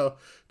stories. So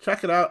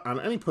check it out on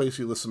any place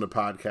you listen to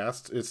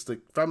podcasts. It's the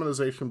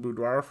Feminization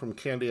Boudoir from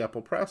Candy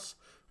Apple Press.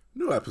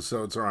 New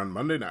episodes are on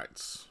Monday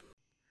nights.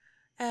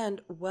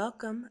 And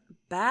welcome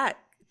back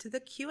to the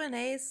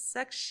Q&A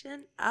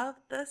section of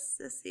the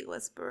Sissy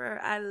Whisperer.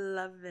 I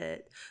love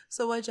it.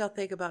 So what'd y'all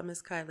think about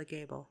Miss Kyla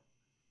Gable?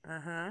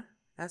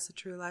 That's a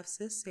true life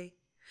sissy.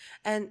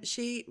 And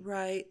she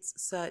writes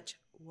such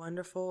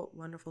wonderful,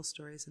 wonderful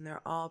stories, and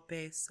they're all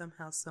based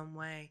somehow, some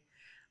way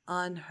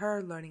on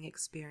her learning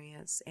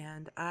experience.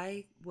 And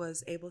I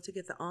was able to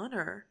get the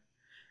honor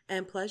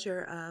and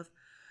pleasure of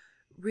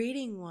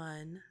reading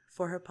one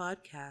for her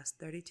podcast,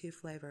 32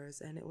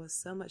 Flavors, and it was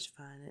so much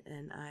fun,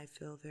 and I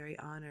feel very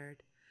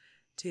honored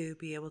to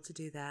be able to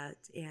do that.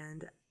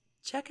 And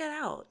check it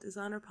out. It's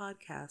on her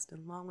podcast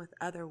along with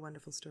other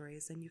wonderful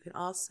stories. And you can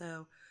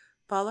also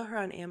follow her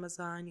on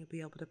Amazon. You'll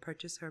be able to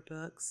purchase her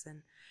books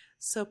and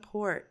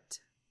support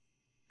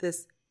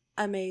this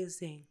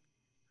amazing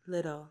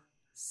little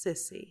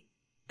sissy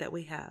that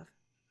we have.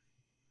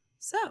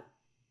 So,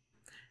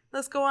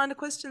 let's go on to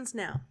questions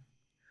now.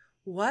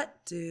 What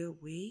do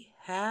we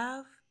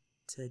have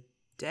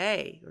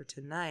today or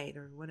tonight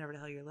or whenever the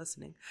hell you're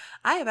listening?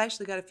 I have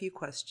actually got a few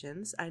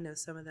questions. I know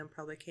some of them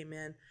probably came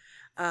in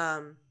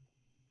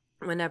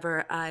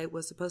whenever I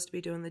was supposed to be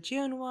doing the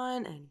June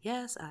one. And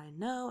yes, I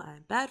know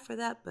I'm bad for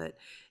that, but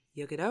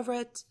you'll get over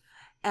it.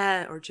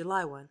 Or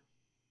July one.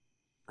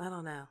 I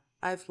don't know.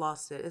 I've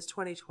lost it. It's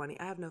 2020.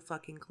 I have no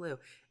fucking clue.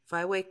 If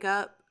I wake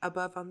up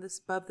above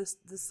this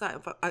side,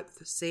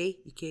 see,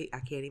 I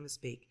can't even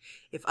speak.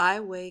 If I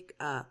wake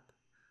up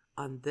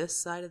on this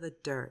side of the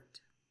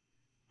dirt,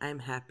 I'm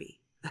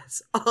happy.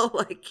 That's all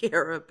I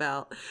care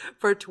about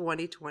for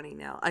 2020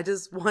 now. I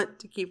just want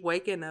to keep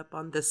waking up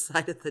on this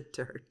side of the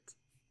dirt.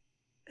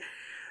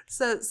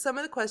 So some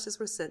of the questions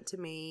were sent to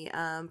me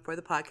for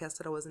the podcast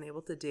that I wasn't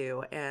able to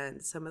do,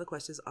 and some of the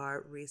questions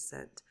are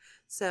recent.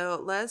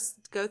 So let's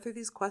go through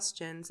these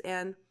questions.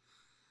 And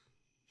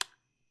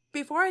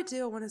before I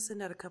do, I want to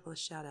send out a couple of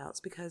shout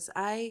outs because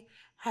I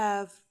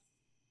have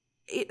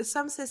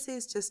some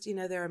sissies just,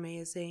 they're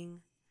amazing.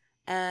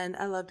 And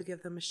I love to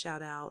give them a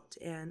shout out,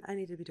 and I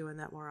need to be doing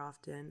that more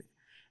often.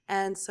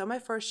 And so my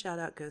first shout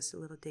out goes to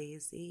Little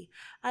Daisy.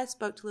 I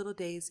spoke to Little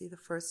Daisy the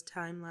first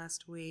time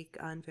last week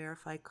on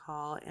Verified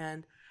Call,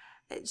 and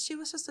she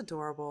was just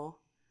adorable.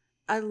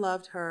 I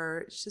loved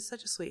her. She's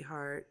such a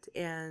sweetheart,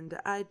 and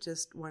I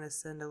just want to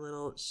send a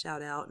little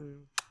shout out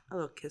and a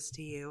little kiss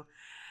to you.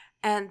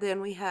 And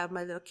then we have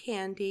my little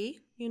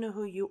Candy. You know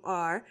who you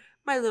are.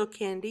 My little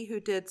Candy, who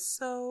did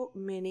so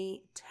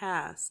many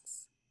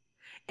tasks.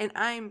 And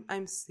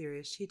I'm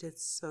serious. She did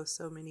so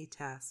many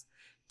tasks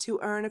to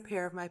earn a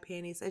pair of my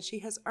panties, and she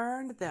has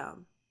earned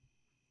them.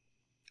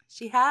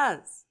 She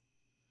has.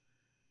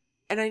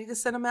 And I need to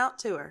send them out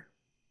to her.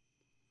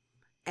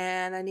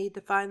 And I need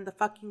to find the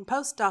fucking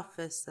post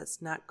office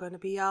that's not going to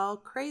be all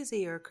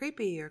crazy or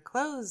creepy or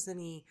close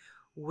any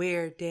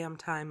weird damn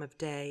time of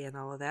day and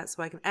all of that,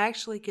 so I can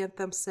actually get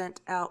them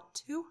sent out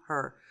to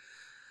her.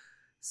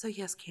 So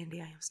yes,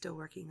 Candy, I am still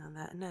working on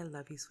that, and I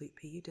love you, Sweet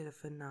Pea. You did a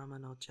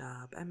phenomenal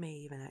job. I may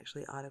even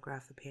actually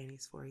autograph the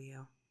panties for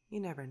you. You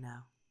never know.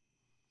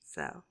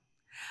 So,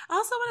 I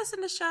also want to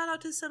send a shout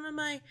out to some of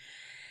my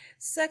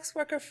sex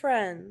worker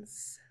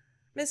friends.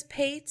 Miss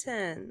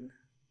Peyton,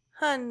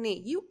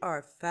 honey, you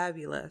are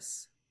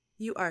fabulous.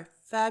 You are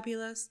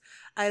fabulous.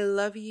 I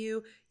love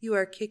you. You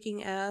are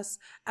kicking ass.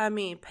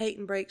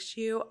 Peyton Breaks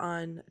You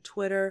on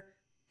Twitter.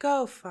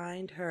 Go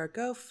find her.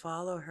 Go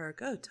follow her.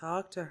 Go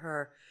talk to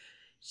her.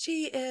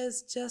 She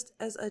is just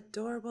as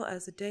adorable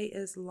as the day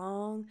is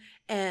long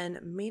and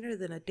meaner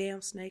than a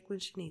damn snake when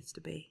she needs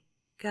to be.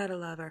 Gotta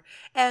love her.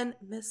 And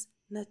Miss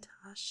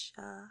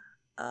Natasha.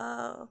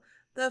 Oh,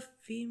 the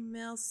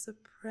female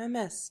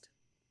supremacist.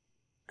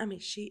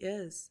 She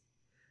is.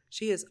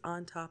 She is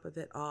on top of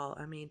it all.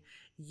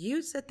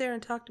 You sit there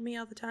and talk to me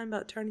all the time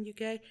about turning you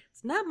gay.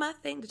 It's not my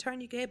thing to turn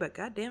you gay, but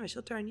goddamn it,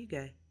 she'll turn you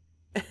gay.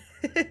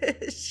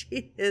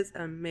 She is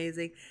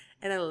amazing,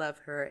 and I love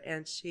her.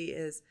 And she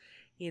is,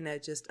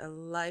 just a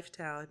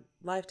lifetime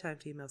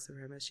female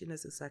supremacist. She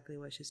knows exactly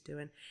what she's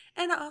doing.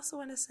 And I also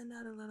want to send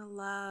out a little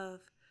love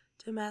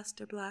to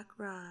Master Black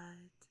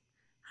Rod.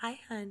 Hi,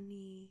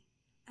 honey.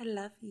 I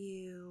love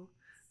you.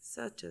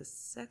 Such a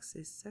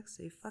sexy,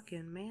 sexy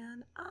fucking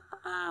man.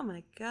 Oh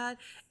my God.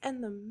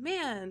 And the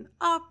man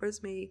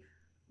offers me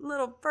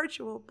little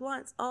virtual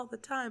blunts all the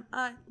time.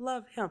 I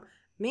love him.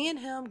 Me and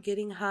him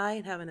getting high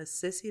and having a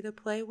sissy to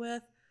play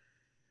with.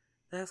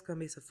 That's going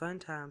to be some fun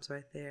times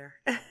right there.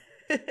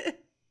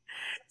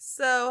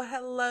 So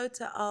hello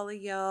to all of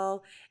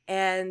y'all.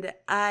 And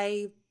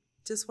I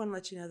just want to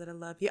let you know that I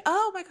love you.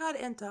 Oh my God.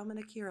 And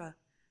Dominicira.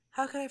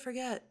 How could I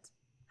forget?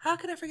 How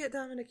could I forget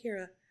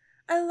Dominicira?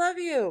 I love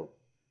you.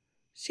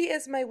 She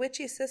is my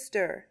witchy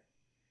sister.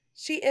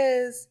 She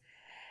is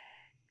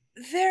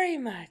very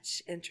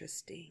much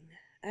interesting.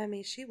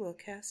 She will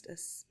cast a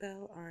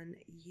spell on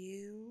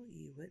you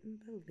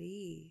wouldn't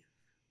believe.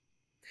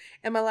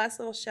 And my last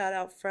little shout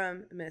out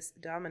from Miss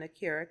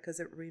Dominicura, because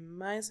it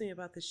reminds me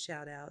about the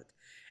shout out.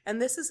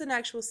 And this is an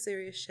actual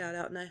serious shout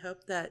out, and I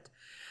hope that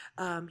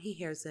he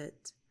hears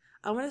it.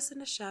 I want to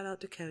send a shout out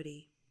to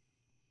Cody.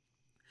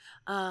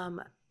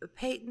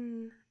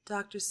 Peyton,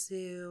 Dr.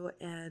 Sue,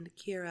 and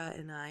Kira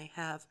and I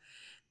have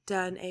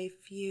done a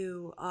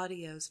few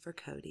audios for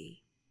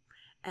Cody.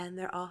 And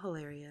they're all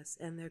hilarious,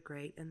 and they're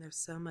great, and they're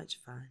so much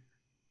fun.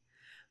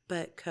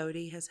 But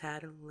Cody has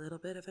had a little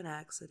bit of an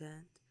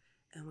accident,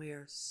 and we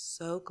are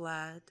so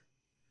glad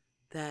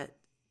that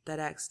that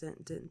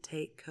accident didn't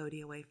take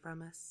Cody away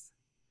from us.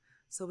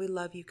 So we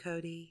love you,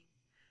 Cody,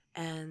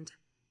 and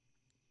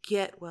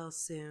get well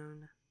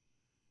soon,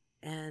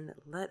 and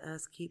let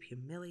us keep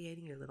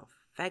humiliating your little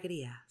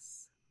faggoty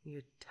ass,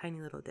 your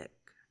tiny little dick,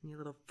 and your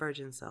little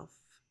virgin self.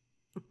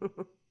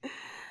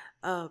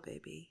 Oh,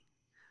 baby.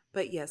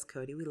 But yes,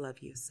 Cody, we love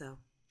you, so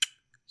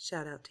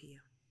shout out to you.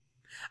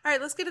 All right,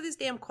 let's get to these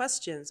damn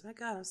questions. My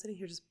God, I'm sitting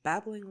here just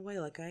babbling away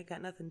like I ain't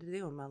got nothing to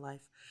do in my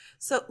life.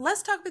 So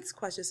let's talk about these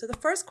questions. So the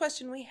first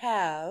question we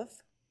have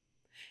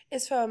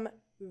is from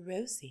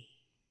Rosie.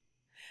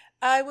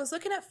 I was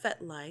looking at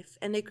FetLife,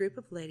 and a group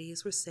of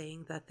ladies were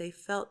saying that they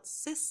felt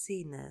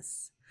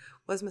sissiness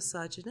was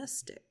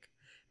misogynistic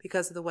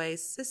because of the way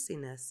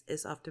sissiness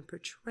is often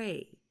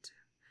portrayed.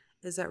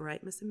 Is that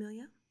right, Miss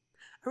Amelia?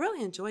 I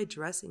really enjoy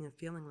dressing and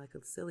feeling like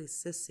a silly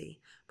sissy,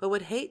 but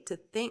would hate to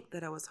think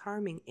that I was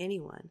harming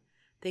anyone.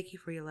 Thank you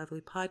for your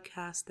lovely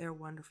podcast. They're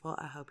wonderful.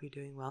 I hope you're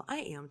doing well. I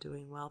am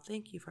doing well.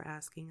 Thank you for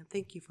asking, and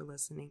thank you for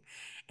listening.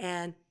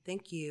 And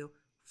thank you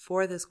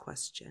for this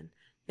question.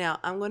 Now,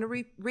 I'm going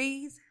to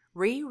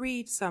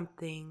reread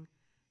something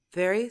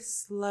very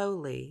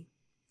slowly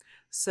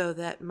so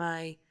that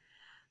my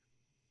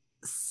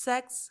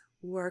sex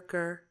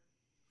worker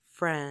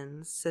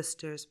friends,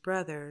 sisters,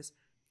 brothers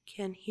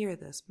can hear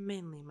this,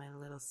 mainly my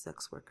little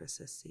sex worker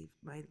sissy,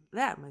 my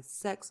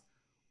sex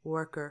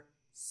worker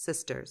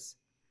sisters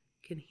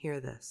can hear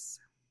this.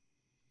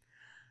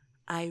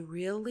 I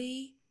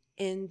really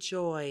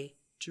enjoy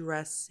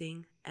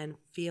dressing and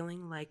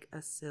feeling like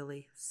a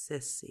silly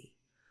sissy.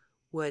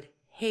 Would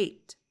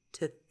hate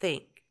to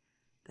think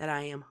that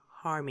I am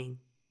harming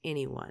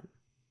anyone.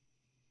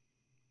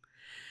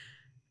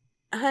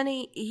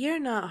 Honey, you're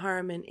not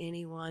harming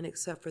anyone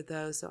except for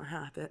those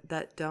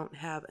that don't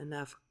have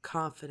enough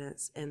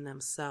confidence in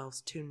themselves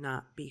to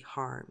not be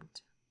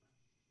harmed.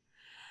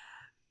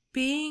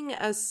 Being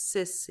a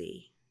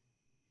sissy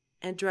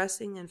and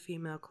dressing in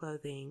female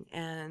clothing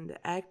and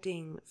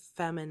acting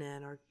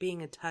feminine or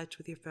being in touch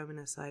with your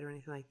feminine side or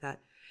anything like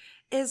that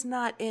is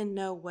not in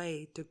no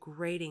way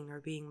degrading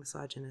or being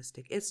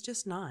misogynistic. It's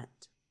just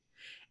not.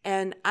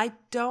 And I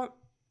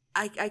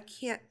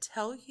can't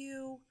tell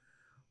you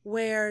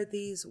where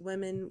these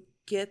women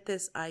get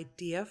this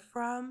idea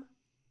from.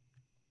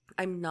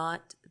 I'm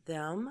not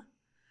them.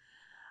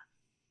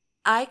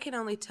 I can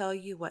only tell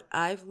you what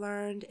I've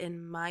learned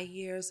in my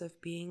years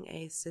of being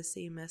a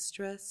sissy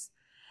mistress.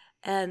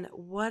 And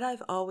what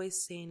I've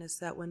always seen is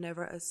that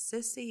whenever a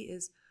sissy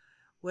is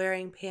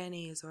wearing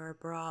panties or a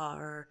bra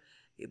or,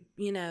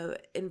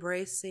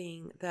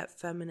 embracing that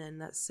feminine,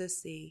 that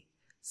sissy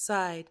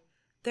side,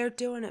 they're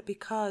doing it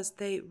because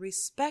they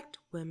respect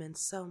women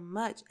so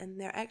much, and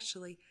they're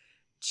actually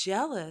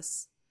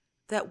jealous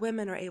that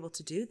women are able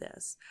to do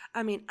this.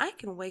 I mean, I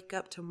can wake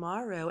up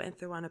tomorrow and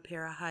throw on a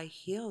pair of high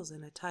heels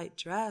and a tight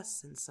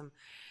dress and some,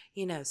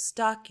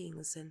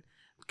 stockings and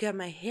get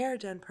my hair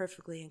done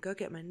perfectly and go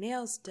get my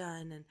nails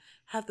done and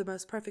have the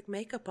most perfect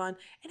makeup on,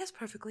 and it's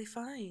perfectly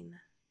fine.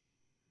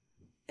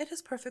 It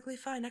is perfectly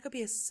fine. I could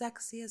be as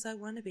sexy as I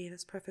want to be, and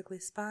it's perfectly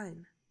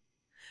fine.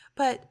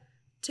 But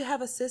to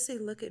have a sissy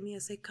look at me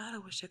and say, God, I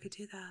wish I could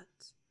do that.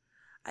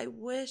 I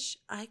wish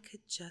I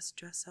could just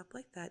dress up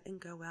like that and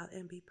go out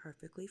and be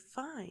perfectly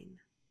fine.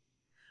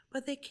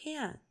 But they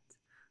can't.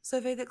 So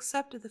they've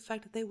accepted the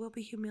fact that they will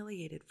be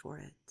humiliated for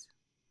it.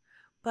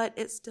 But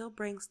it still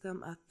brings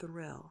them a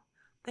thrill.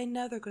 They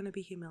know they're going to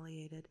be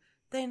humiliated.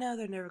 They know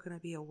they're never going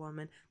to be a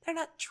woman. They're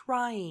not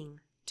trying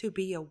to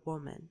be a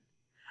woman.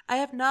 I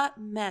have not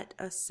met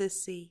a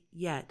sissy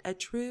yet, a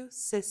true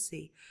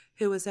sissy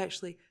who is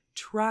actually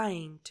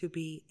trying to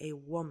be a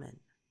woman.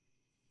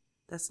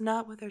 That's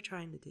not what they're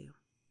trying to do.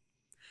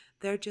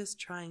 They're just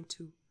trying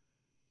to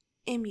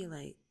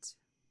emulate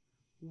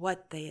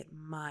what they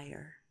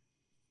admire.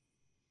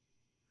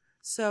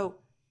 So,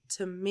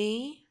 to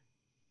me,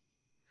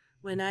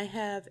 when I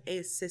have a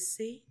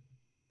sissy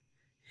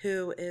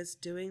who is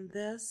doing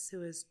this,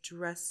 who is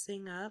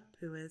dressing up,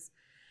 who is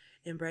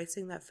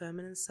embracing that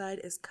feminine side,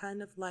 is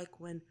kind of like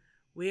when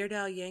Weird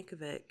Al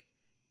Yankovic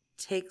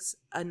takes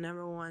a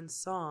number one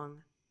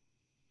song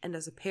and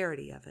does a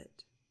parody of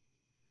it.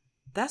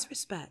 That's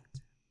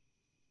respect.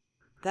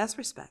 That's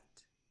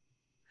respect.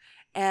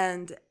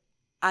 And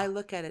I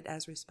look at it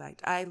as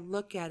respect. I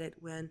look at it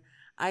when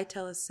I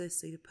tell a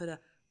sissy to put a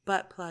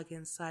butt plug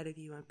inside of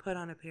you and put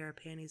on a pair of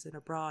panties and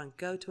a bra and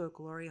go to a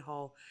glory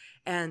hole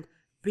and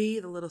be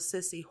the little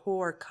sissy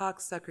whore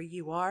cocksucker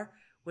you are.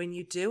 When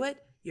you do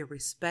it, you're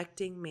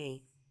respecting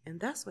me. And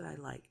that's what I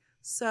like.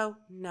 So,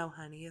 no,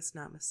 honey, it's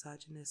not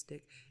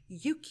misogynistic.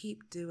 You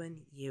keep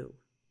doing you.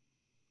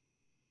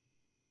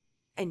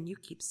 And you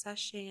keep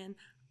sashaying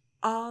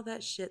all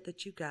that shit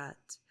that you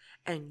got.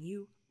 And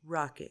you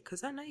rock it.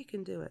 Because I know you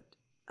can do it.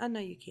 I know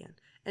you can.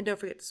 And don't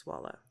forget to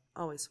swallow.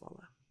 Always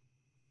swallow.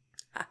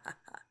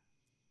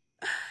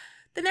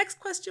 The next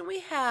question we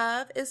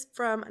have is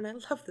from, and I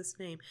love this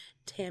name,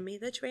 Tammy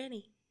the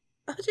Tranny.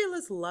 Oh, you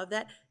just love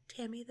that.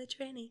 Tammy the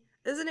Tranny.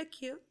 Isn't it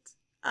cute?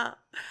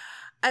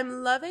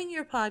 I'm loving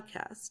your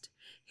podcast.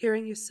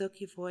 Hearing your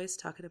silky voice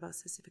talking about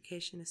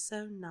sissification is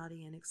so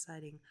naughty and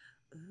exciting.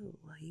 Ooh,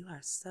 well, you are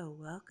so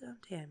welcome,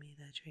 Tammy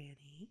the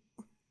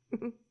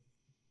Tranny.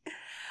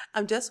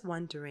 I'm just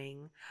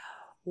wondering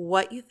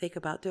what you think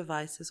about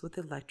devices with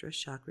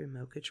electroshock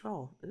remote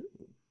control.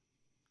 Ooh.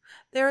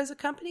 There is a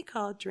company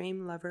called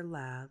Dream Lover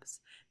Labs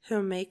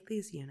who make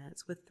these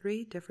units with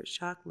 3 different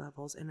shock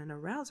levels and an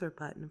arouser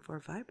button for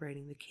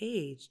vibrating the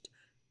caged.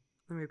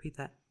 Let me repeat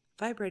that.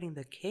 Vibrating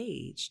the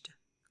caged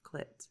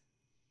clit.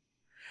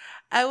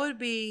 I would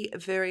be a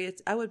very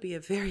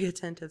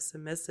attentive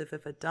submissive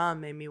if a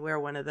dom made me wear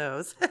one of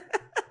those.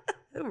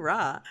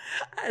 Hoorah.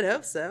 I'd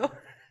hope so.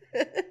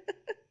 Hey,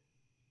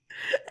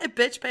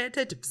 bitch, pay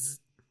attention.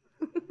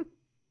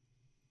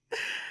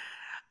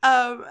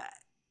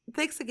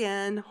 Thanks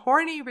again.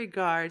 Horny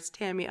regards,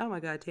 Tammy. Oh my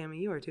God, Tammy,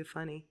 you are too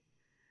funny.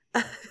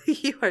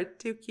 You are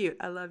too cute.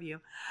 I love you.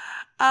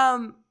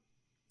 I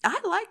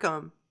like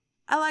them.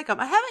 I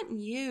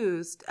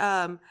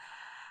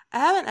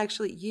haven't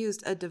actually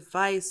used a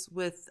device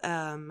with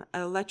an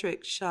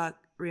electric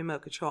shock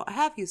remote control. I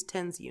have used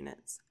TENS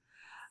units.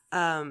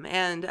 Those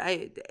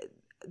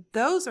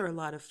are a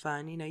lot of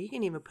fun. You know, you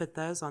can even put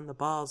those on the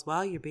balls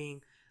while you're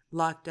being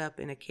locked up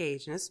in a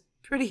cage, and it's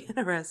pretty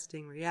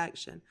interesting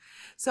reaction.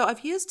 So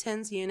I've used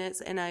TENS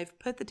units, and I've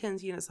put the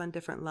TENS units on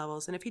different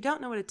levels. And if you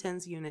don't know what a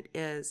TENS unit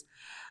is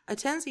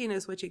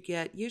what you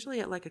get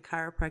usually at like a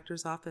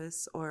chiropractor's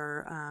office,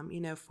 or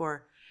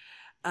for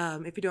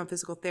if you're doing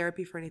physical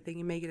therapy for anything,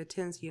 you may get a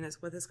TENS unit.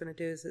 What it's going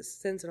to do is it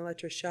sends an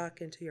electric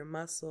shock into your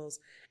muscles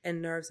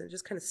and nerves, and it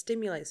just kind of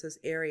stimulates those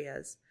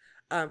areas.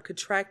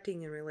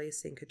 Contracting and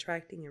releasing.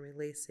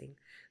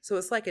 So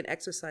it's like an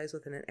exercise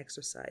within an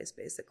exercise,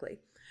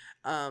 basically.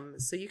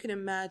 So you can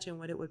imagine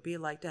what it would be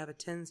like to have a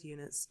TENS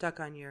unit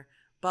stuck on your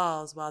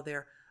balls while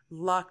they're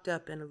locked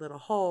up in a little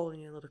hole and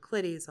your little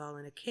clitties all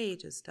in a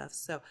cage and stuff.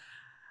 So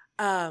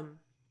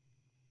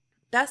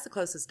that's the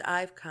closest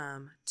I've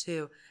come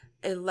to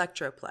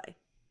electroplay.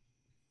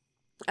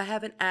 I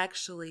haven't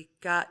actually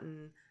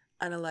gotten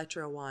an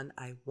electro one.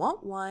 I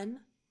want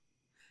one.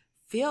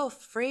 Feel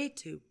free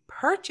to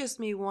purchase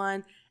me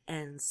one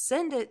and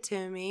send it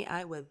to me.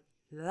 I would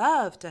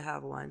love to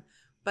have one,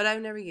 but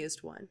I've never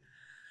used one.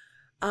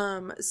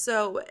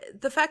 So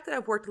the fact that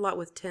I've worked a lot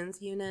with TENS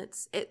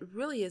units, it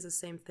really is the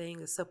same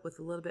thing, except with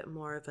a little bit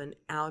more of an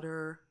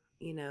outer,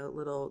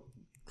 little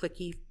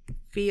clicky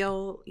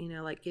feel,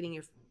 like getting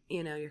your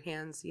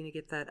hands,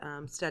 get that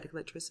static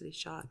electricity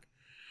shock.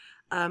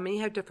 And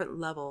you have different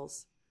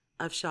levels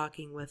of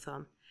shocking with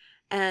them.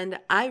 And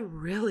I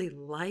really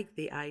like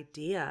the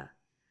idea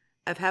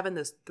of having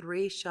those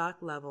 3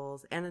 shock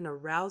levels and an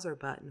arouser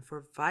button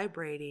for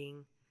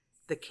vibrating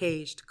the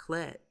caged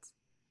clit.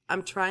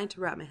 I'm trying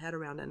to wrap my head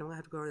around it, and I'm going to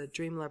have to go to the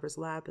Dream Lovers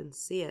Lab and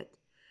see it.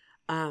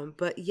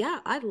 But yeah,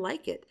 I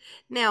like it.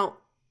 Now,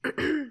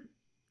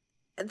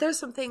 there's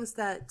some things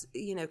that,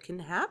 can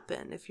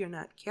happen if you're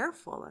not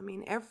careful. I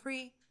mean,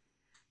 every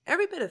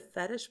bit of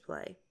fetish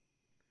play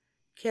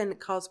can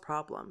cause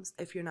problems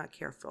if you're not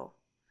careful.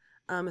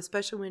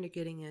 Especially when you're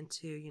getting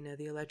into,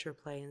 the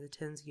electroplay and the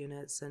TENS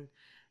units and,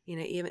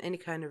 even any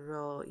kind of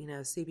real,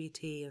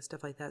 CBT and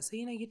stuff like that. So,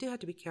 you do have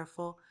to be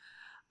careful.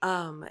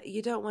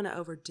 You don't want to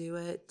overdo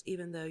it,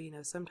 even though,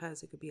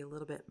 sometimes it could be a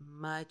little bit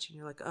much and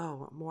you're like, oh,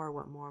 want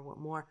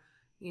more.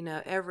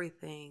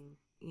 Everything,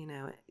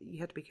 you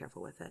have to be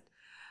careful with it.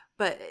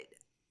 But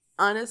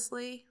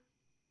honestly,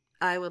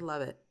 I would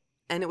love it.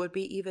 And it would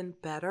be even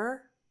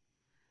better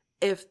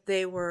if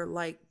they were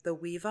like the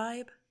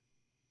WeVibe.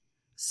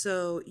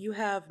 So you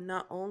have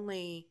not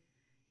only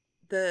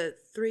the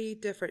 3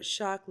 different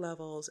shock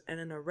levels and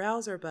an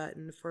arouser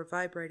button for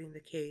vibrating the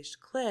caged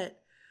clit,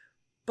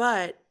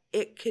 but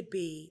it could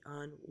be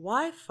on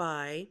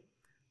Wi-Fi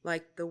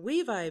like the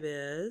WeVibe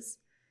is,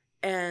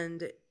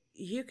 and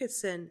you could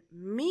send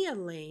me a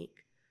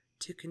link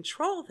to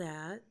control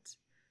that,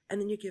 and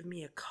then you give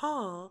me a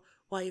call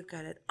while you've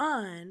got it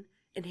on,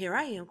 and here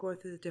I am going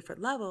through the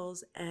different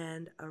levels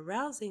and a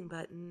rousing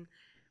button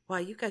while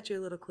you got your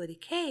little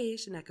clitty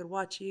cage, and I could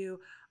watch you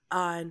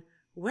on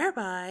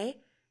Whereby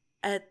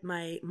at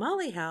my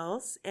Molly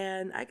house,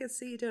 and I could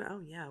see you doing,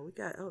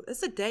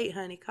 it's a date,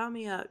 honey. Call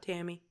me up,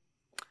 Tammy.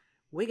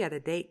 We got a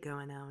date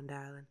going on,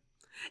 darling.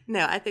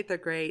 No, I think they're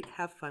great.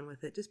 Have fun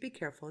with it. Just be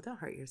careful. Don't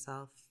hurt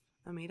yourself.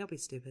 I mean, don't be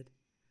stupid.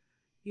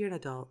 You're an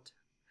adult.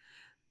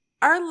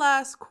 Our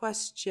last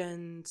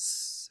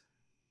questions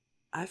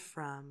are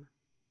from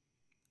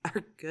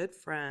our good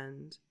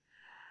friend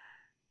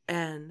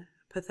and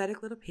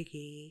pathetic little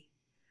piggy,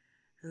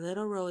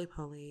 little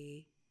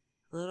roly-poly,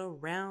 little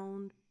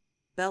round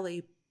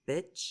belly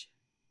bitch.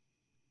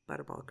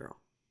 Butterball girl.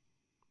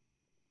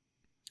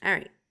 All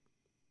right.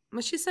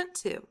 Well, she sent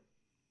 2.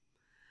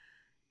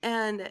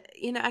 And,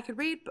 I could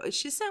read,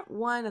 she sent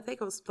one, I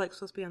think it was like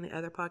supposed to be on the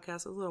other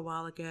podcast a little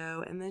while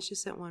ago, and then she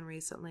sent one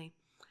recently.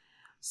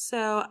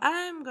 So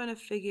I'm going to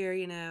figure,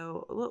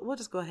 we'll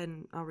just go ahead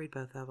and I'll read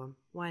both of them.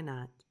 Why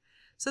not?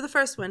 So the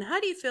first one, how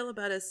do you feel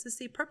about a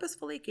sissy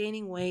purposefully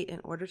gaining weight in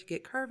order to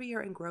get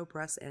curvier and grow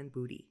breasts and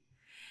booty?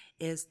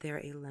 Is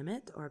there a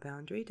limit or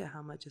boundary to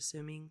how much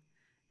assuming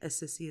a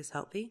sissy is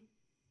healthy?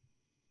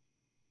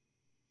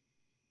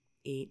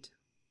 Eat.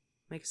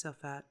 Make yourself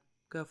fat.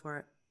 Go for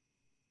it.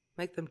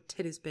 Make them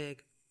titties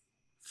big.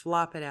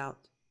 Flop it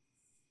out.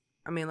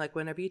 I mean, like,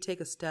 whenever you take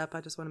a step,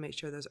 I just want to make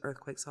sure there's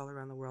earthquakes all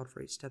around the world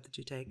for each step that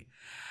you take.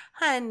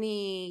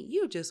 Honey,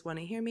 you just want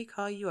to hear me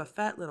call you a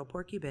fat little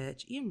porky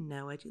bitch. You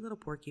know it, you little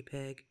porky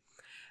pig.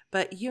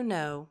 But you're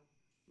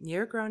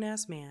a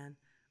grown-ass man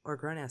or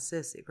grown-ass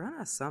sissy.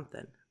 Grown-ass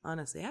something.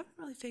 Honestly, I haven't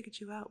really figured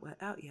you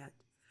out yet.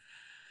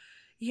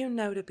 You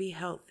know to be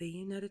healthy.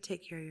 You know to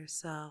take care of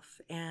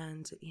yourself.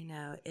 And,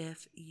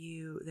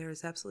 there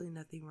is absolutely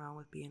nothing wrong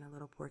with being a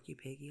little porky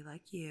piggy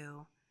like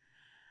you.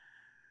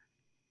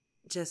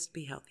 Just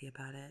be healthy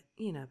about it.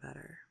 You know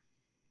better.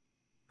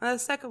 Well, the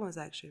second one was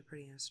actually a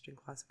pretty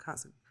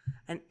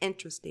an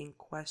interesting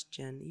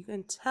question. You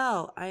can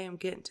tell I am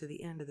getting to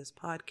the end of this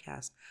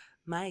podcast.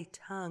 My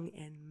tongue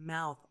and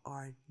mouth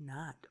are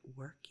not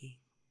working.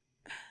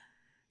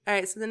 All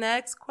right, so the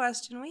next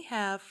question we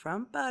have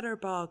from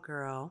Butterball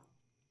Girl.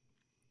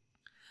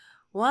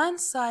 One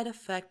side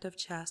effect of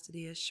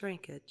chastity is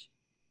shrinkage.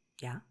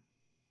 Yeah.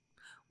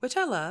 Which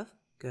I love.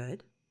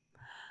 Good.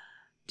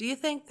 Do you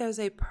think there's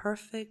a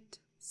perfect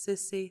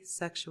sissy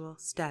sexual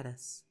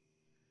status?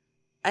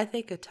 I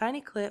think a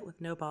tiny clit with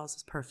no balls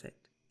is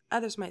perfect.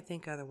 Others might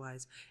think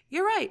otherwise.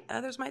 You're right.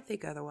 Others might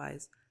think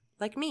otherwise.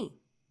 Like me.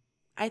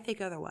 I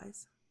think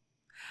otherwise.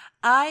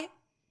 I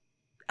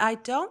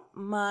don't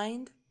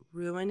mind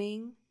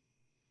ruining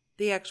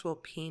the actual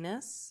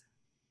penis,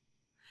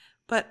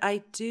 but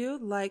I do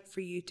like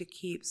for you to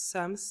keep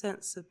some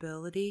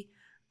sensibility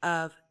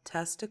of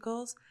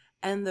testicles.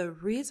 And the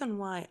reason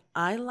why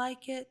I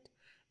like it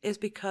is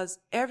because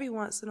every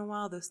once in a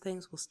while those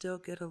things will still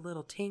get a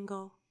little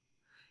tingle.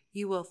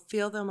 You will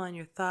feel them on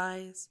your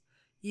thighs.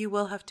 You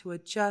will have to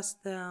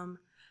adjust them.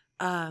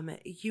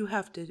 You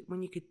have to,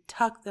 when you could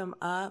tuck them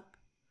up.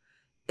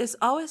 It's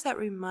always that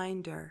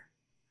reminder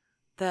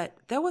that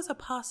there was a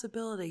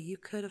possibility you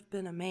could have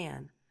been a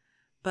man,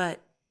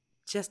 but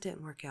just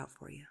didn't work out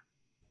for you.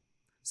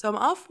 So I'm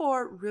all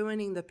for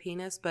ruining the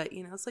penis, but,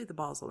 let's leave the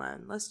balls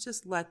alone. Let's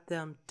just let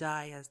them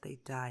die as they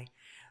die.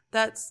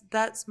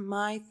 That's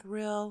my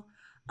thrill.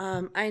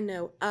 I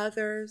know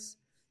others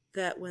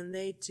that when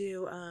they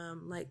do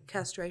like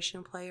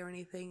castration play or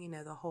anything,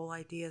 the whole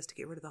idea is to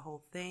get rid of the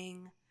whole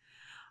thing.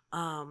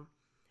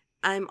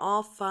 I'm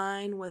all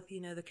fine with,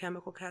 the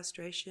chemical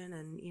castration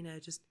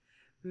and, just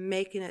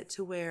making it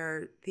to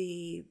where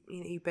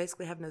you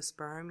basically have no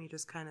sperm. You're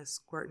just kind of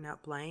squirting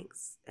out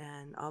blanks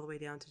and all the way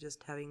down to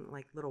just having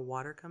like little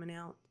water coming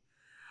out.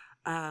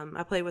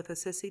 I played with a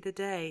sissy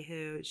today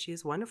who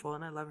she's wonderful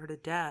and I love her to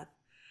death.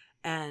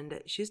 And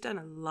she's done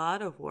a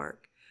lot of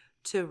work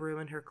to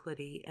ruin her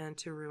clitty and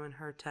to ruin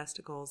her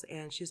testicles.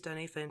 And she's done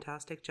a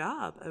fantastic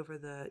job over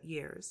the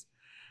years.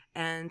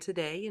 And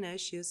today,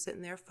 she was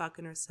sitting there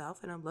fucking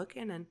herself and I'm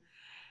looking and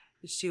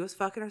she was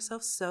fucking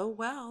herself so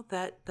well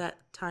that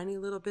tiny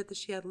little bit that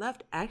she had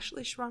left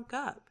actually shrunk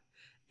up.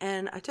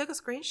 And I took a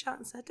screenshot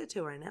and sent it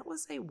to her and that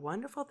was a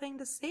wonderful thing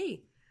to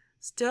see.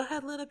 Still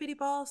had little bitty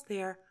balls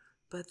there,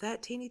 but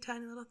that teeny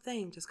tiny little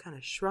thing just kind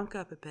of shrunk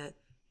up a bit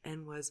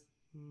and was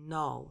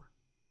null.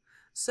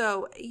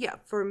 So, yeah,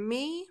 for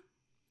me,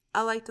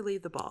 I like to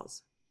leave the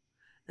balls.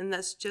 And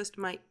that's just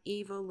my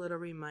evil little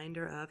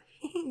reminder of,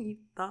 you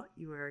thought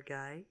you were a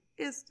guy.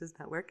 It's just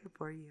not working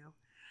for you.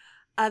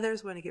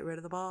 Others want to get rid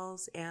of the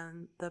balls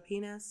and the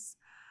penis.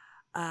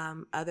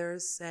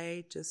 Others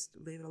say just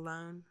leave it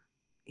alone.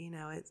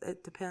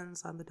 It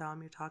depends on the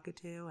dom you're talking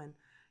to and,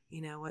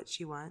 what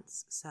she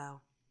wants.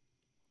 So,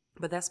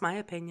 but that's my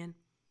opinion.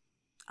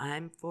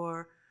 I'm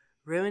for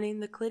ruining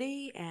the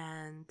clitty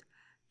and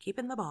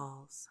keeping the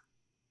balls.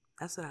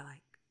 That's what I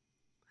like.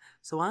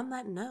 So on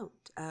that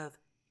note of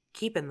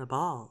keeping the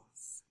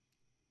balls,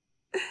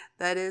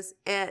 that is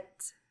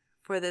it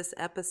for this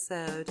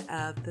episode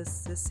of The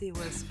Sissy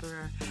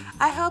Whisperer.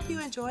 I hope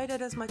you enjoyed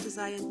it as much as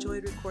I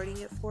enjoyed recording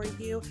it for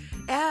you.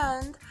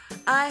 And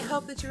I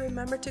hope that you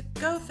remember to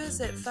go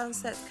visit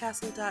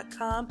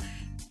phonsexcastle.com.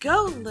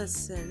 Go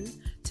listen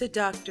to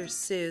Dr.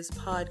 Sue's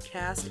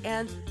podcast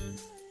and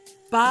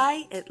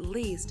buy at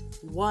least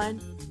one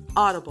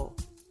Audible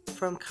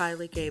from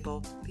Kylie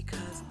Gable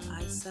because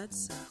I said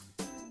so.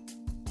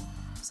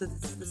 So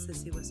this is the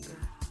Sissy Whisperer.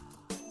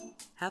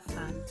 Have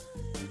fun.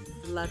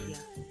 Love ya.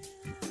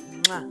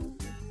 Mwah.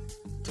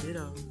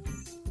 Toodles.